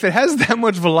 If it has that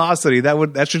much velocity,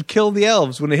 that should kill the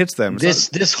elves when it hits them.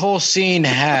 This whole scene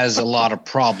has a lot of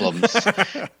problems.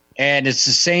 And it's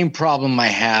the same problem I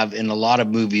have in a lot of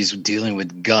movies dealing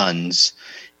with guns,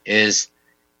 is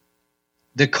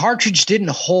the cartridge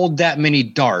didn't hold that many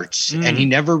darts and he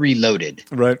never reloaded.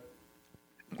 Right.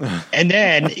 And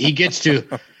then he gets to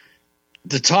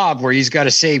the top where he's got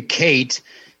to save Kate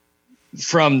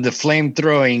from the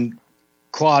flame-throwing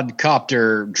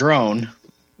quadcopter drone.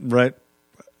 Right.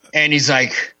 And he's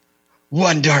like,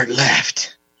 1 dart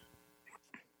left.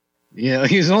 You know,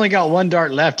 he's only got 1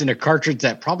 dart left in a cartridge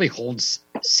that probably holds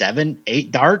 7,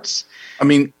 8 darts. I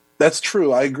mean, that's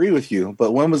true. I agree with you.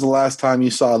 But when was the last time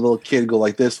you saw a little kid go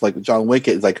like this, like John Wick?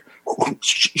 It's like,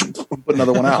 put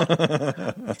another one out.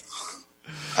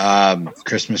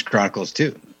 Christmas Chronicles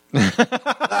 2.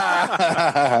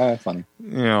 Funny.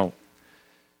 You know.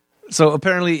 So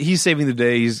apparently he's saving the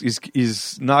day.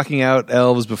 He's knocking out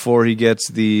elves before he gets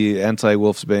the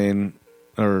anti-Wolfsbane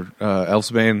or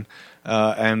Elfsbane.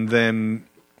 And then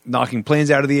knocking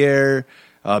planes out of the air.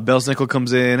 Belsnickel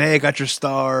comes in. Hey, I got your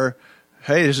star.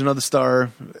 Hey, there's another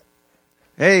star.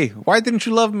 Hey, why didn't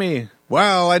you love me?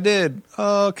 Wow, I did.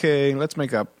 Okay, let's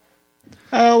make up.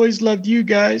 I always loved you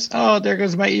guys. Oh, there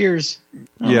goes my ears.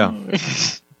 Yeah.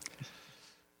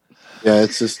 Yeah,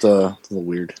 it's just a little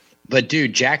weird. But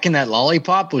dude, Jack and that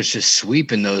lollipop was just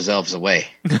sweeping those elves away.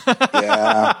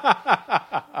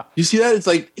 Yeah. You see that? It's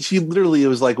like it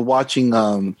was like watching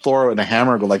Thor and a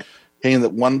hammer go like hitting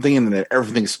that one thing and then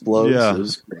everything explodes. Yeah. It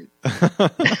was great.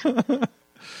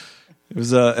 It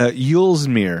was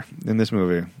Yulesmere in this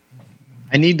movie.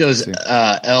 I need those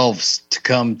elves to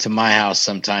come to my house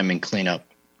sometime and clean up.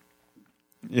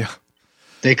 Yeah.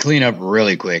 They clean up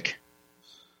really quick.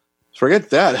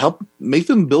 Forget that. Help make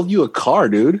them build you a car,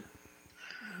 dude.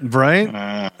 Right?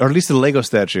 Or at least a Lego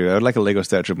statue. I would like a Lego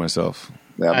statue myself.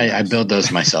 I build those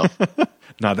myself.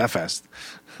 Not that fast.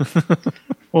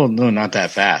 Well, no, not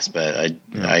that fast, but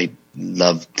I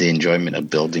love the enjoyment of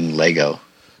building Lego.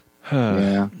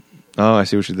 Yeah. Oh, I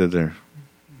see what you did there.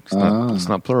 It's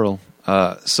not plural.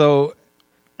 So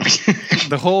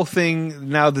the whole thing,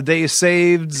 now the day is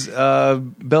saved.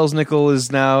 Belsnickel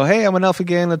is now, hey, I'm an elf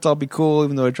again. Let's all be cool,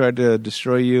 even though I tried to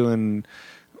destroy you and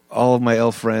all of my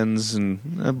elf friends.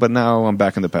 But now I'm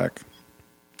back in the pack.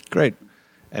 Great.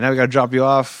 And now we got to drop you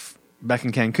off back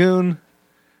in Cancun.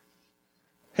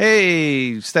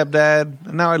 Hey,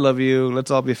 stepdad. Now I love you.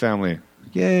 Let's all be family.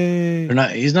 Yay.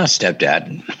 He's not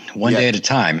stepdad. One day at a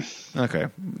time. Okay.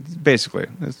 Basically.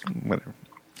 It's whatever.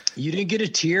 You didn't get a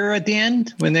tear at the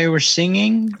end when they were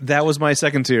singing? That was my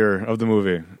second tier of the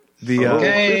movie.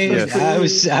 Yes.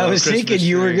 I was thinking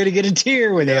you were going to get a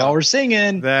tear when they all were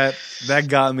singing. That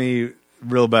got me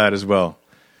real bad as well.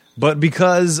 But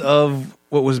because of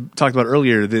what was talked about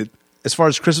earlier, that as far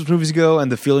as Christmas movies go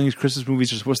and the feelings Christmas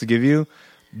movies are supposed to give you,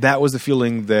 that was the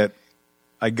feeling that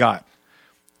I got.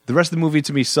 The rest of the movie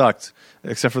to me sucked,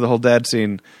 except for the whole dad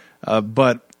scene.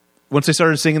 But once they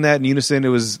started singing that in unison,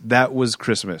 that was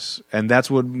Christmas, and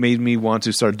that's what made me want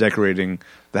to start decorating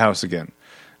the house again.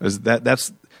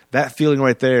 That feeling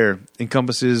right there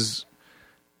encompasses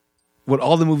what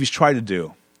all the movies try to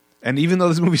do. And even though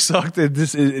this movie sucked,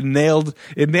 it nailed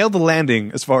the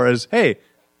landing as far as, hey,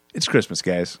 it's Christmas,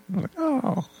 guys. I'm like,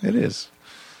 oh, it is.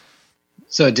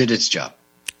 So it did its job.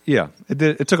 Yeah, it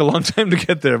did. It took a long time to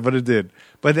get there, but it did.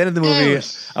 By the end of the movie,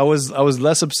 I was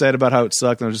less upset about how it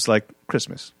sucked, and I was just like,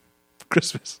 Christmas.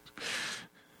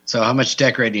 So how much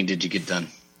decorating did you get done?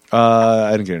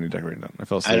 I didn't get any decorating done. I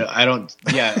fell asleep. I don't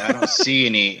see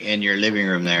any in your living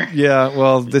room there. Yeah,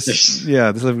 well, this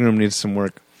living room needs some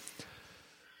work.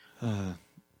 All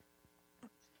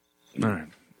right.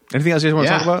 Anything else you guys want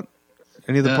to talk about?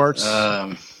 Any of the parts?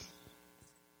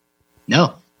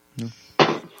 No.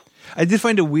 I did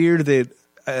find it weird that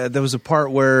there was a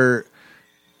part where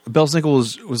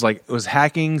Belsnickel was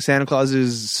hacking Santa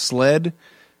Claus's sled,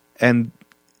 and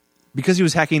because he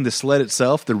was hacking the sled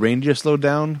itself, the reindeer slowed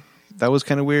down. That was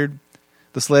kind of weird.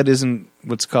 The sled isn't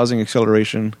what's causing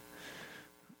acceleration.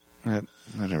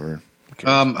 Whatever.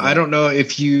 I don't know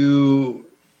if I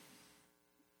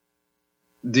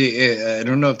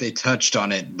don't know if they touched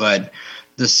on it, but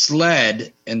the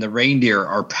sled and the reindeer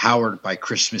are powered by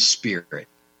Christmas spirit.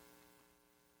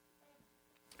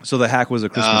 So the hack was a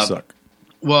Christmas suck.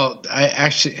 Well, I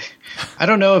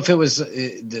don't know if it was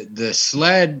the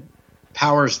sled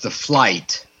powers the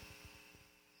flight.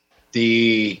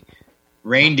 The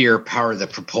reindeer power the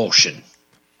propulsion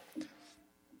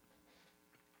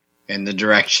and the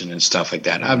direction and stuff like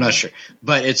that. I'm not sure,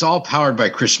 but it's all powered by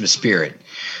Christmas spirit.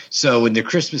 So when the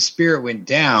Christmas spirit went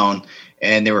down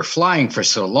and they were flying for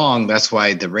so long, that's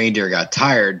why the reindeer got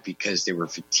tired, because they were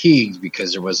fatigued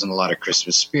because there wasn't a lot of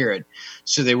Christmas spirit.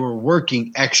 So they were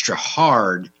working extra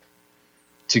hard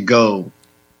to go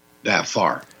that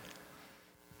far,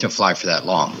 to fly for that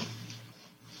long.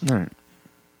 All right.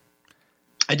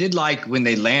 I did like when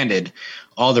they landed,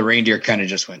 all the reindeer kind of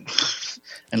just went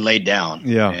and laid down.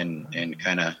 Yeah. And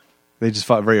kind of. They just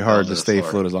fought very hard to stay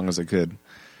afloat as long as they could.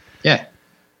 Yeah.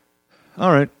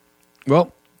 All right.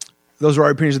 Well, those are our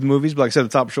opinions of the movies. But like I said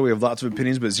at the top of the show, we have lots of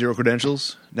opinions, but zero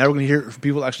credentials. Now we're going to hear from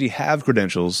people who actually have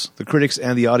credentials, the critics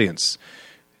and the audience.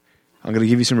 I'm going to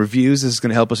give you some reviews. This is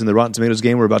going to help us in the Rotten Tomatoes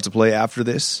game we're about to play after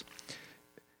this.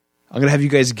 I'm going to have you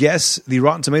guys guess the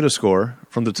Rotten Tomatoes score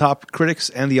from the top critics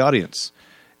and the audience.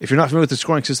 If you're not familiar with the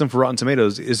scoring system for Rotten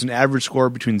Tomatoes, it's an average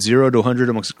score between 0 to 100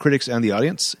 amongst critics and the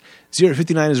audience. 0 to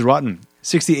 59 is rotten.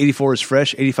 60 to 84 is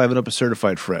fresh. 85 and up is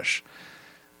certified fresh.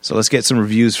 So let's get some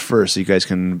reviews first so you guys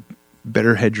can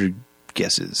better hedge your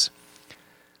guesses.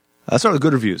 Let's start with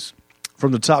good reviews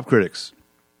from the top critics.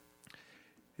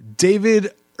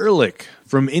 David Ehrlich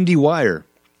from IndieWire.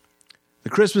 The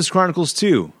Christmas Chronicles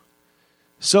 2.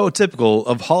 So typical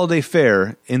of holiday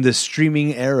fare in the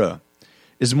streaming era.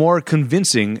 Is more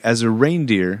convincing as a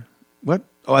reindeer. What?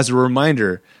 Oh, as a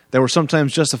reminder that we're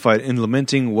sometimes justified in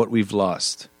lamenting what we've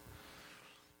lost.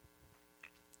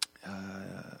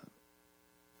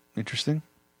 Interesting.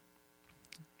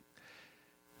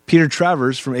 Peter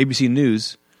Travers from ABC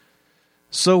News.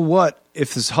 So what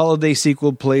if this holiday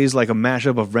sequel plays like a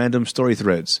mashup of random story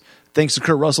threads? Thanks to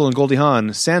Kurt Russell and Goldie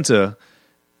Hawn, Santa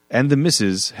and the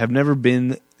Misses have never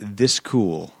been this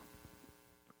cool.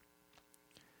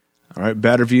 All right,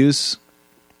 bad reviews.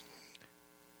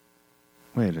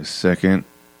 Wait a second.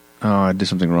 Oh, I did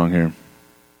something wrong here.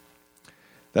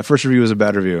 That first review was a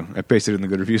bad review. I pasted it in the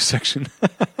good reviews section.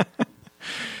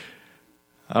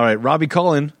 All right, Robbie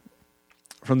Cullen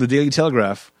from the Daily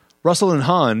Telegraph. Russell and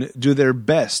Hahn do their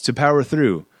best to power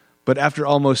through, but after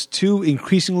almost 2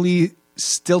 increasingly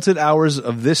stilted hours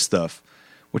of this stuff,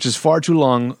 which is far too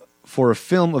long for a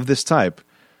film of this type,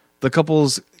 the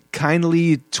couple's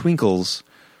kindly twinkles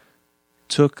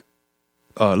look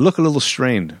a little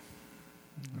strained.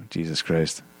 Jesus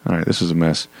Christ. All right, this is a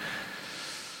mess.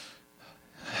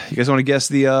 You guys want to guess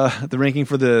the ranking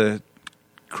for the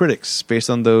critics based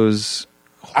on those?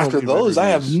 After those, I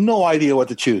have no idea what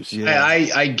to choose. Yeah.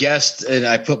 I guessed, and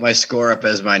I put my score up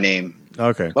as my name.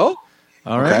 Okay. Oh,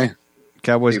 all right. Okay.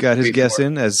 Cowboy's got his guess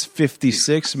in as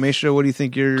 56. Mesha, what do you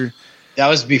think your... That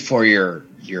was before your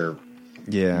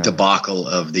debacle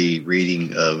of the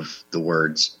reading of the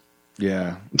words.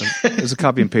 Yeah. There's a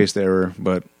copy and paste error,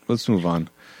 but let's move on.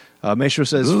 Mesha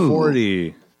says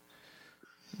 40.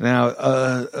 Now,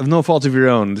 of no fault of your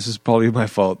own, this is probably my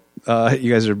fault.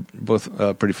 You guys are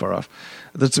both pretty far off.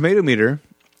 The tomato meter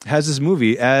has this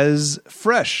movie as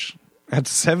fresh at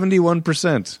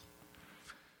 71%.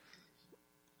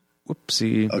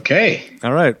 Whoopsie. Okay.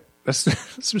 All right. Let's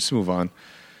just move on.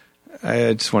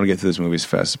 I just want to get through this movie as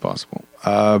fast as possible.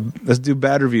 Let's do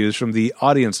bad reviews from the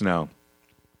audience now.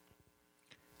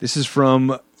 This is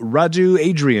from Raju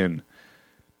Adrian.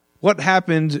 What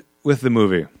happened with the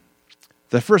movie?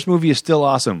 The first movie is still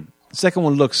awesome. The second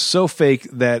one looks so fake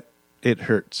that it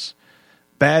hurts.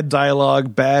 Bad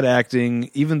dialogue, bad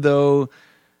acting, even though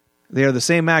they are the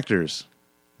same actors.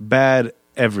 Bad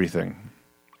everything.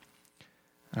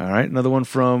 All right, another one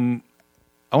from,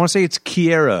 I want to say it's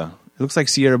Kiera. It looks like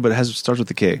Sierra, but it starts with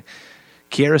a K.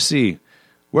 Kiera C.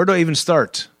 Where do I even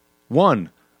start? 1,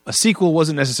 a sequel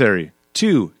wasn't necessary.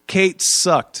 2, Kate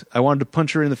sucked. I wanted to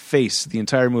punch her in the face the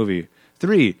entire movie.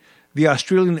 3, the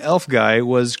Australian elf guy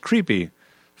was creepy.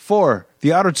 4,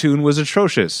 the auto-tune was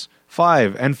atrocious.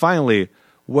 5, and finally,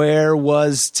 where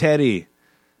was Teddy?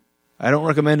 I don't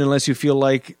recommend unless you feel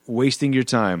like wasting your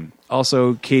time.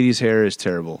 Also, Katie's hair is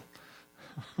terrible.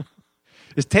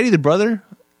 Is Teddy the brother?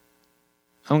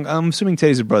 I'm assuming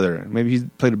Teddy's the brother. Maybe he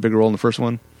played a bigger role in the first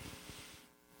one?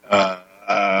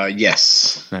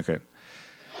 Yes. Okay.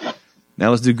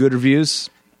 Now let's do good reviews.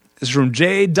 This is from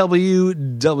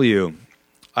JWW.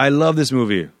 I love this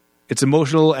movie. It's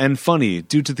emotional and funny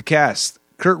due to the cast.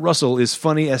 Kurt Russell is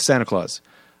funny as Santa Claus.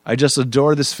 I just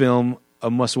adore this film, a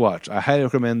must-watch. I highly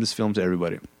recommend this film to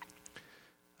everybody.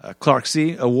 Clark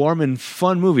C., a warm and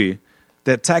fun movie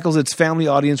that tackles its family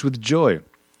audience with joy.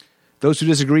 Those who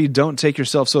disagree, don't take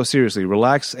yourself so seriously.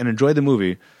 Relax and enjoy the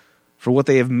movie for what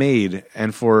they have made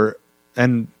and revel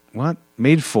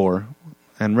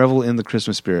in the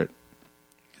Christmas spirit.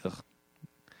 Ugh.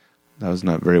 That was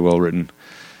not very well written.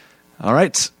 All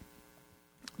right.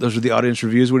 Those were the audience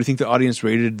reviews. What do you think the audience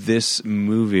rated this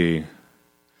movie?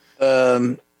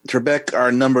 Trebek,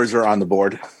 our numbers are on the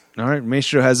board. All right.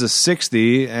 Maestro has a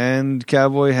 60 and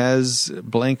Cowboy has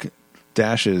blank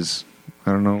dashes.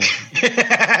 I don't know.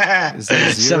 Is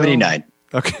that 79.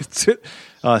 Okay.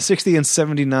 60 and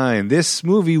 79. This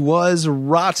movie was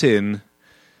rotten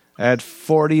at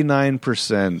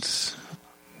 49%.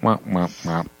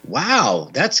 Wow.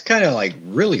 That's kind of like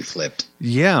really flipped.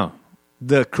 Yeah.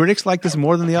 The critics like this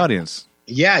more than the audience.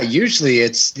 Yeah. Usually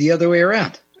it's the other way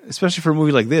around. Especially for a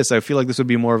movie like this, I feel like this would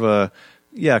be more of a,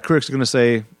 critics are going to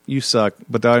say, you suck,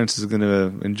 but the audience is going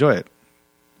to enjoy it.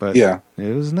 But yeah.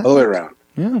 It was not. All the way around.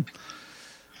 Yeah.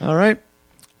 All right.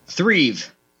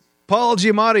 Threve. Paul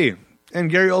Giamatti and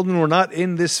Gary Oldman were not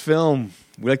in this film.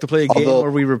 We like to play a game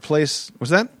where we replace... What's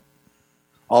that?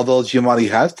 Although Giamatti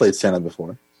has played Santa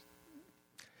before.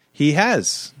 He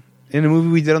has. In a movie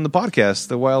we did on the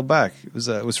podcast a while back. It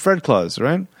was Fred Claus,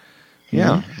 right?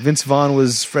 Yeah. Mm-hmm. Vince Vaughn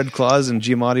was Fred Claus and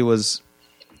Giamatti was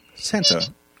Santa.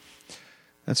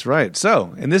 That's right.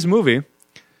 So, in this movie,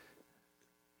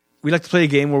 we like to play a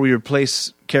game where we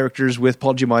replace characters with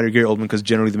Paul Giamatti or Gary Oldman because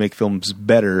generally they make films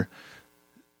better.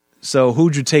 So,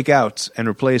 who'd you take out and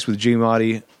replace with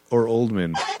Giamatti or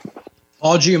Oldman?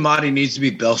 Paul Giamatti needs to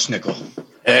be Belsnickel.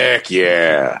 Heck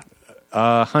yeah.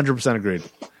 100% agreed.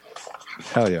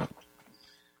 Hell yeah.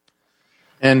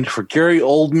 And for Gary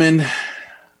Oldman,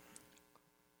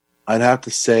 I'd have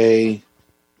to say...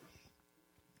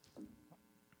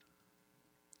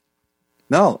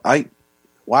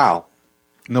 Wow.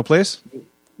 No place?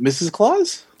 Mrs.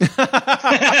 Claus?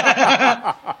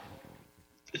 I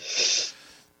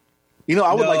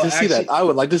would like to see that. I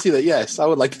would like to see that. Yes, I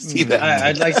would like to see that.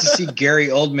 I'd like to see Gary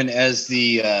Oldman as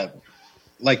the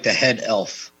head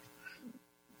elf.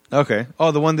 Okay.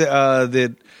 Oh, the one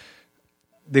that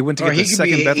they went to get the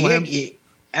second Bethlehem? He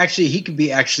could be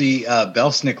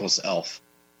Belsnickel's elf.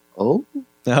 Oh?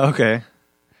 Okay.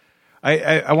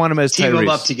 I want him as Team Tyrese. them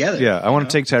up together. Yeah, I want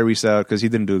to take Tyrese out because he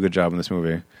didn't do a good job in this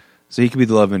movie. So he could be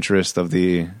the love interest of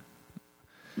the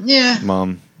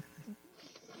mom.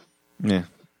 Yeah.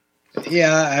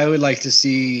 Yeah, I would like to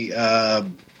see Gary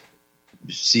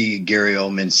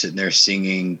Oldman sitting there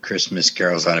singing Christmas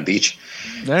carols on a beach.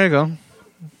 There you go.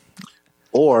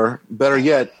 Or, better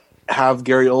yet, have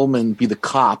Gary Oldman be the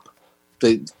cop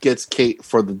that gets Kate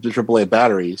for the AAA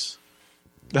batteries.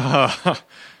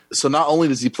 So not only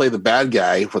does he play the bad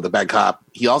guy for the bad cop,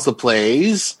 he also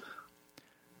plays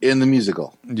in the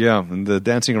musical. Yeah, and the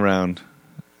dancing around.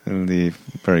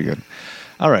 Very good.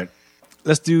 All right.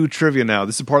 Let's do trivia now.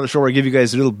 This is part of the show where I give you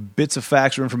guys little bits of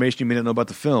facts or information you may not know about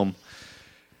the film.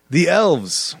 The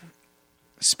elves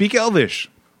speak Elvish.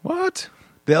 What?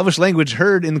 The Elvish language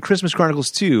heard in the Christmas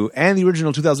Chronicles 2 and the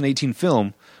original 2018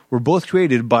 film were both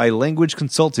created by language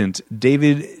consultant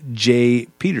David J.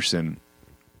 Peterson.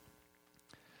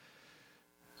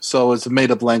 So it's a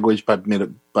made-up language by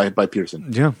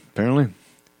Peterson. Yeah, apparently.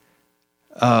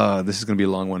 This is going to be a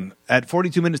long one. At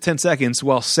 42 minutes, 10 seconds,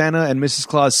 while Santa and Mrs.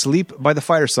 Claus sleep by the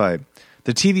fireside,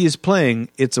 the TV is playing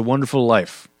It's a Wonderful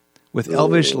Life with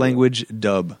Elvish language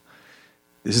dub.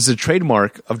 This is a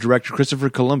trademark of director Christopher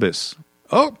Columbus.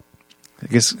 Oh, I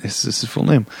guess this is his full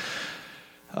name.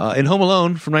 In Home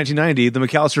Alone from 1990, the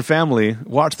McAllister family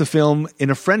watched the film in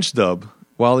a French dub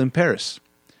while in Paris.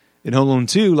 In Home Alone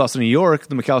 2, Lost in New York,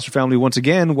 the McAllister family once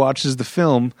again watches the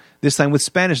film, this time with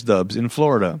Spanish dubs in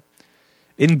Florida.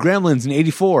 In Gremlins in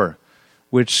 1984,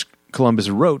 which Columbus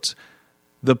wrote,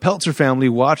 the Peltzer family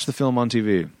watched the film on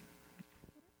TV.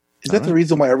 Is that the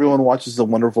reason why everyone watches The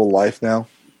Wonderful Life now?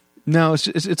 No, it's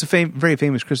a very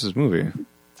famous Christmas movie.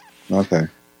 Okay.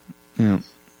 Yeah.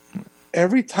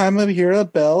 Every time I hear a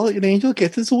bell, an angel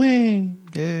gets its wing.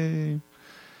 Yay.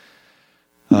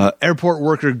 Airport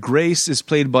worker Grace is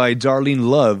played by Darlene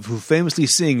Love, who famously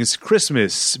sings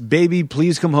Christmas, Baby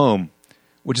Please Come Home,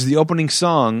 which is the opening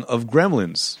song of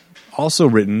Gremlins, also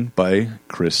written by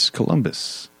Chris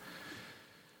Columbus.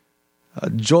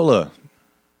 Jola,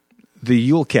 the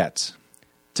Yule Cat,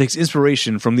 takes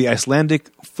inspiration from the Icelandic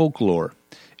folklore.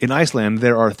 In Iceland,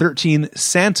 there are 13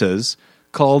 Santas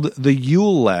called the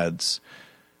Yule Lads,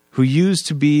 who used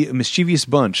to be a mischievous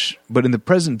bunch, but in the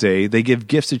present day, they give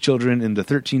gifts to children in the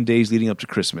 13 days leading up to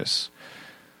Christmas.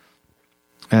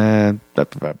 And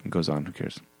that goes on, who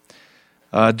cares?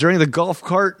 During the golf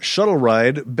cart shuttle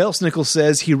ride, Belsnickel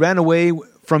says he ran away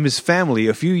from his family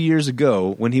a few years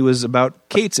ago when he was about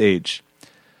Kate's age.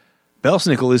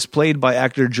 Belsnickel is played by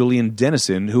actor Julian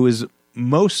Dennison, who is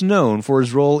most known for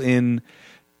his role in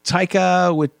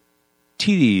Taika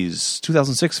Waititi's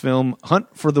 2006 film Hunt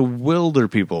for the Wilder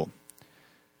People,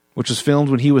 which was filmed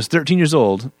when he was 13 years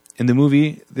old. In the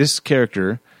movie, this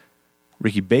character,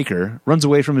 Ricky Baker, runs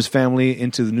away from his family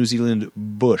into the New Zealand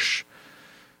bush,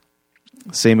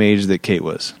 same age that Kate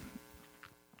was.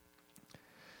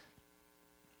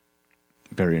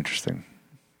 Very interesting.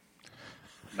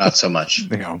 Not so much.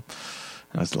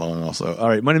 That's long also. All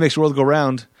right, Money Makes the World Go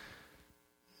Round.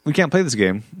 We can't play this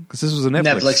game because this was a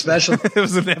Netflix special. It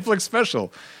was a Netflix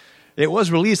special. It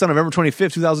was released on November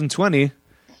 25th, 2020,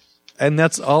 and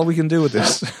that's all we can do with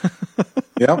this.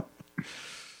 Yep.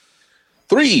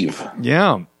 Three.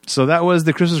 Yeah. So that was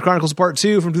the Christmas Chronicles Part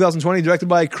 2 from 2020, directed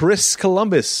by Chris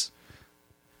Columbus.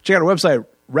 Check out our website,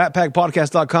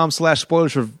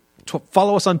 ratpackpodcast.com/spoilers.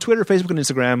 Follow us on Twitter, Facebook, and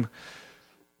Instagram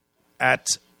at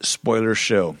Spoiler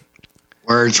Show.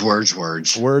 Words. Check out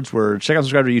and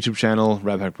subscribe to our YouTube channel,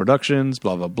 Rat Pack Productions,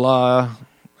 blah, blah, blah.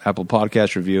 Apple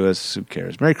Podcast, review us. Who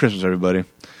cares? Merry Christmas, everybody.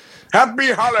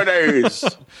 Happy holidays.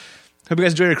 Hope you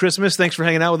guys enjoyed your Christmas. Thanks for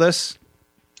hanging out with us.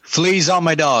 Fleas on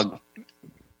my dog.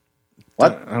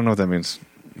 What? I don't know what that means.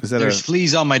 There's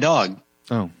fleas on my dog.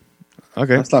 Oh,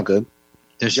 okay. That's not good.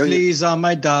 There's fleas on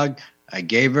my dog. I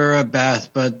gave her a bath,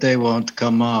 but they won't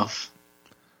come off.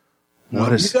 You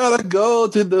gotta go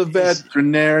to the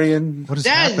veterinarian. What is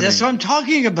happening? That's what I'm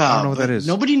talking about. I don't know what that is.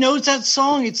 Nobody knows that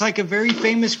song. It's like a very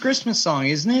famous Christmas song,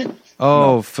 isn't it?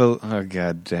 Oh, Phil. Oh,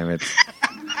 God damn it.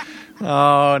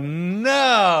 Oh,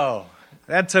 no.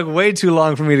 That took way too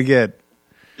long for me to get.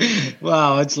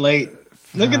 Wow, it's late.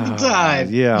 Look at the time.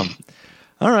 Yeah.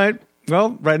 All right.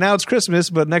 Well, right now it's Christmas,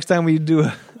 but next time we do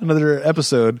another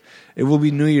episode, it will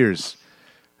be New Year's.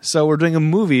 So we're doing a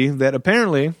movie that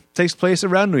apparently takes place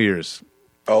around New Year's.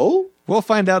 Oh? We'll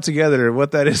find out together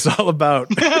what that is all about.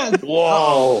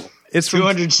 Whoa. It's from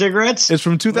 200 cigarettes? It's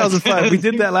from 2005. We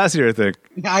did that last year, I think.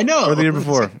 I know. Or the year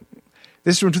before.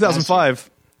 This is from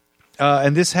 2005.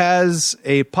 And this has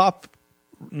a pop...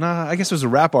 I guess it was a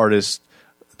rap artist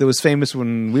that was famous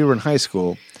when we were in high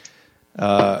school.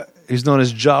 He's known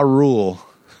as Ja Rule.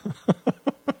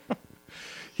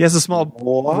 He has a small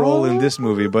role in this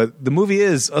movie, but the movie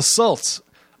is Assault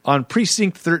on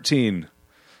Precinct 13.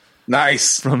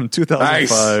 Nice. From 2005.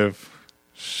 Nice.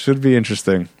 Should be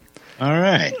interesting. All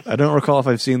right. I don't recall if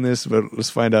I've seen this, but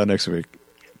let's find out next week.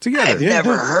 Together. I've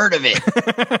never heard of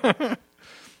it.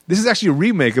 This is actually a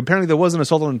remake. Apparently there was an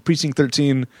Assault on Precinct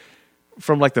 13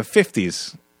 from like the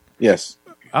 50s. Yes.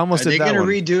 I almost did that one. Are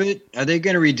they going to redo it? Are they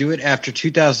going to redo it after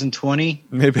 2020?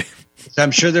 Maybe.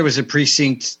 I'm sure there was a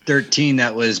Precinct 13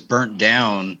 that was burnt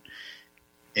down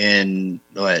in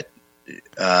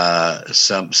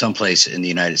someplace in the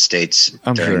United States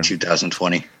during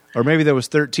 2020. Or maybe there was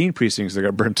 13 precincts that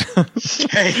got burnt down.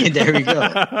 Hey, there we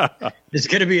go. It's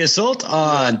going to be Assault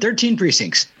on 13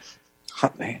 precincts.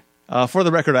 Hot man. For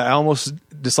the record, I almost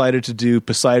decided to do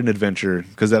Poseidon Adventure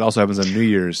because that also happens on New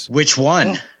Year's. Which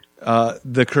one?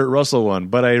 The Kurt Russell one,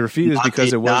 but I refused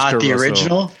because it was Kurt Russell. Not the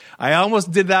original? I almost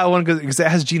did that one because it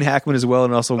has Gene Hackman as well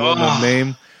and also a well-known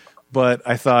name. But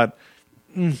I thought,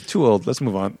 too old. Let's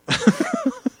move on.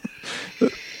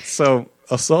 So,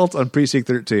 Assault on Precinct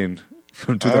 13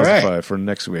 from 2005 for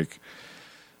next week.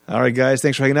 All right, guys.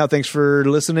 Thanks for hanging out. Thanks for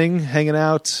listening, hanging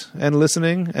out, and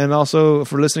listening, and also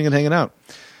for listening and hanging out.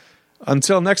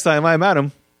 Until next time, I'm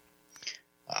Adam.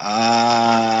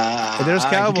 And there's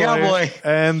Cowboy.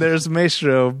 And there's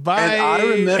Maestro. Bye. And I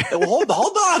remember. Hold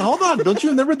on. Don't you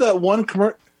remember that one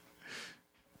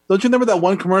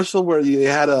commercial where they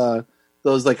had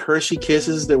those like Hershey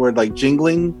Kisses that were like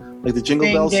jingling, like the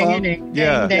Jingle Bells song?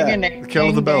 Yeah. Carol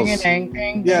of the Bells.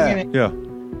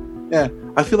 Yeah.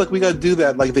 I feel like we got to do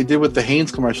that, like they did with the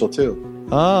Hanes commercial too.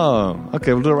 Oh,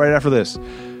 okay. We'll do it right after this.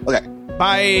 Okay.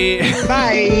 Bye.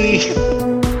 Bye.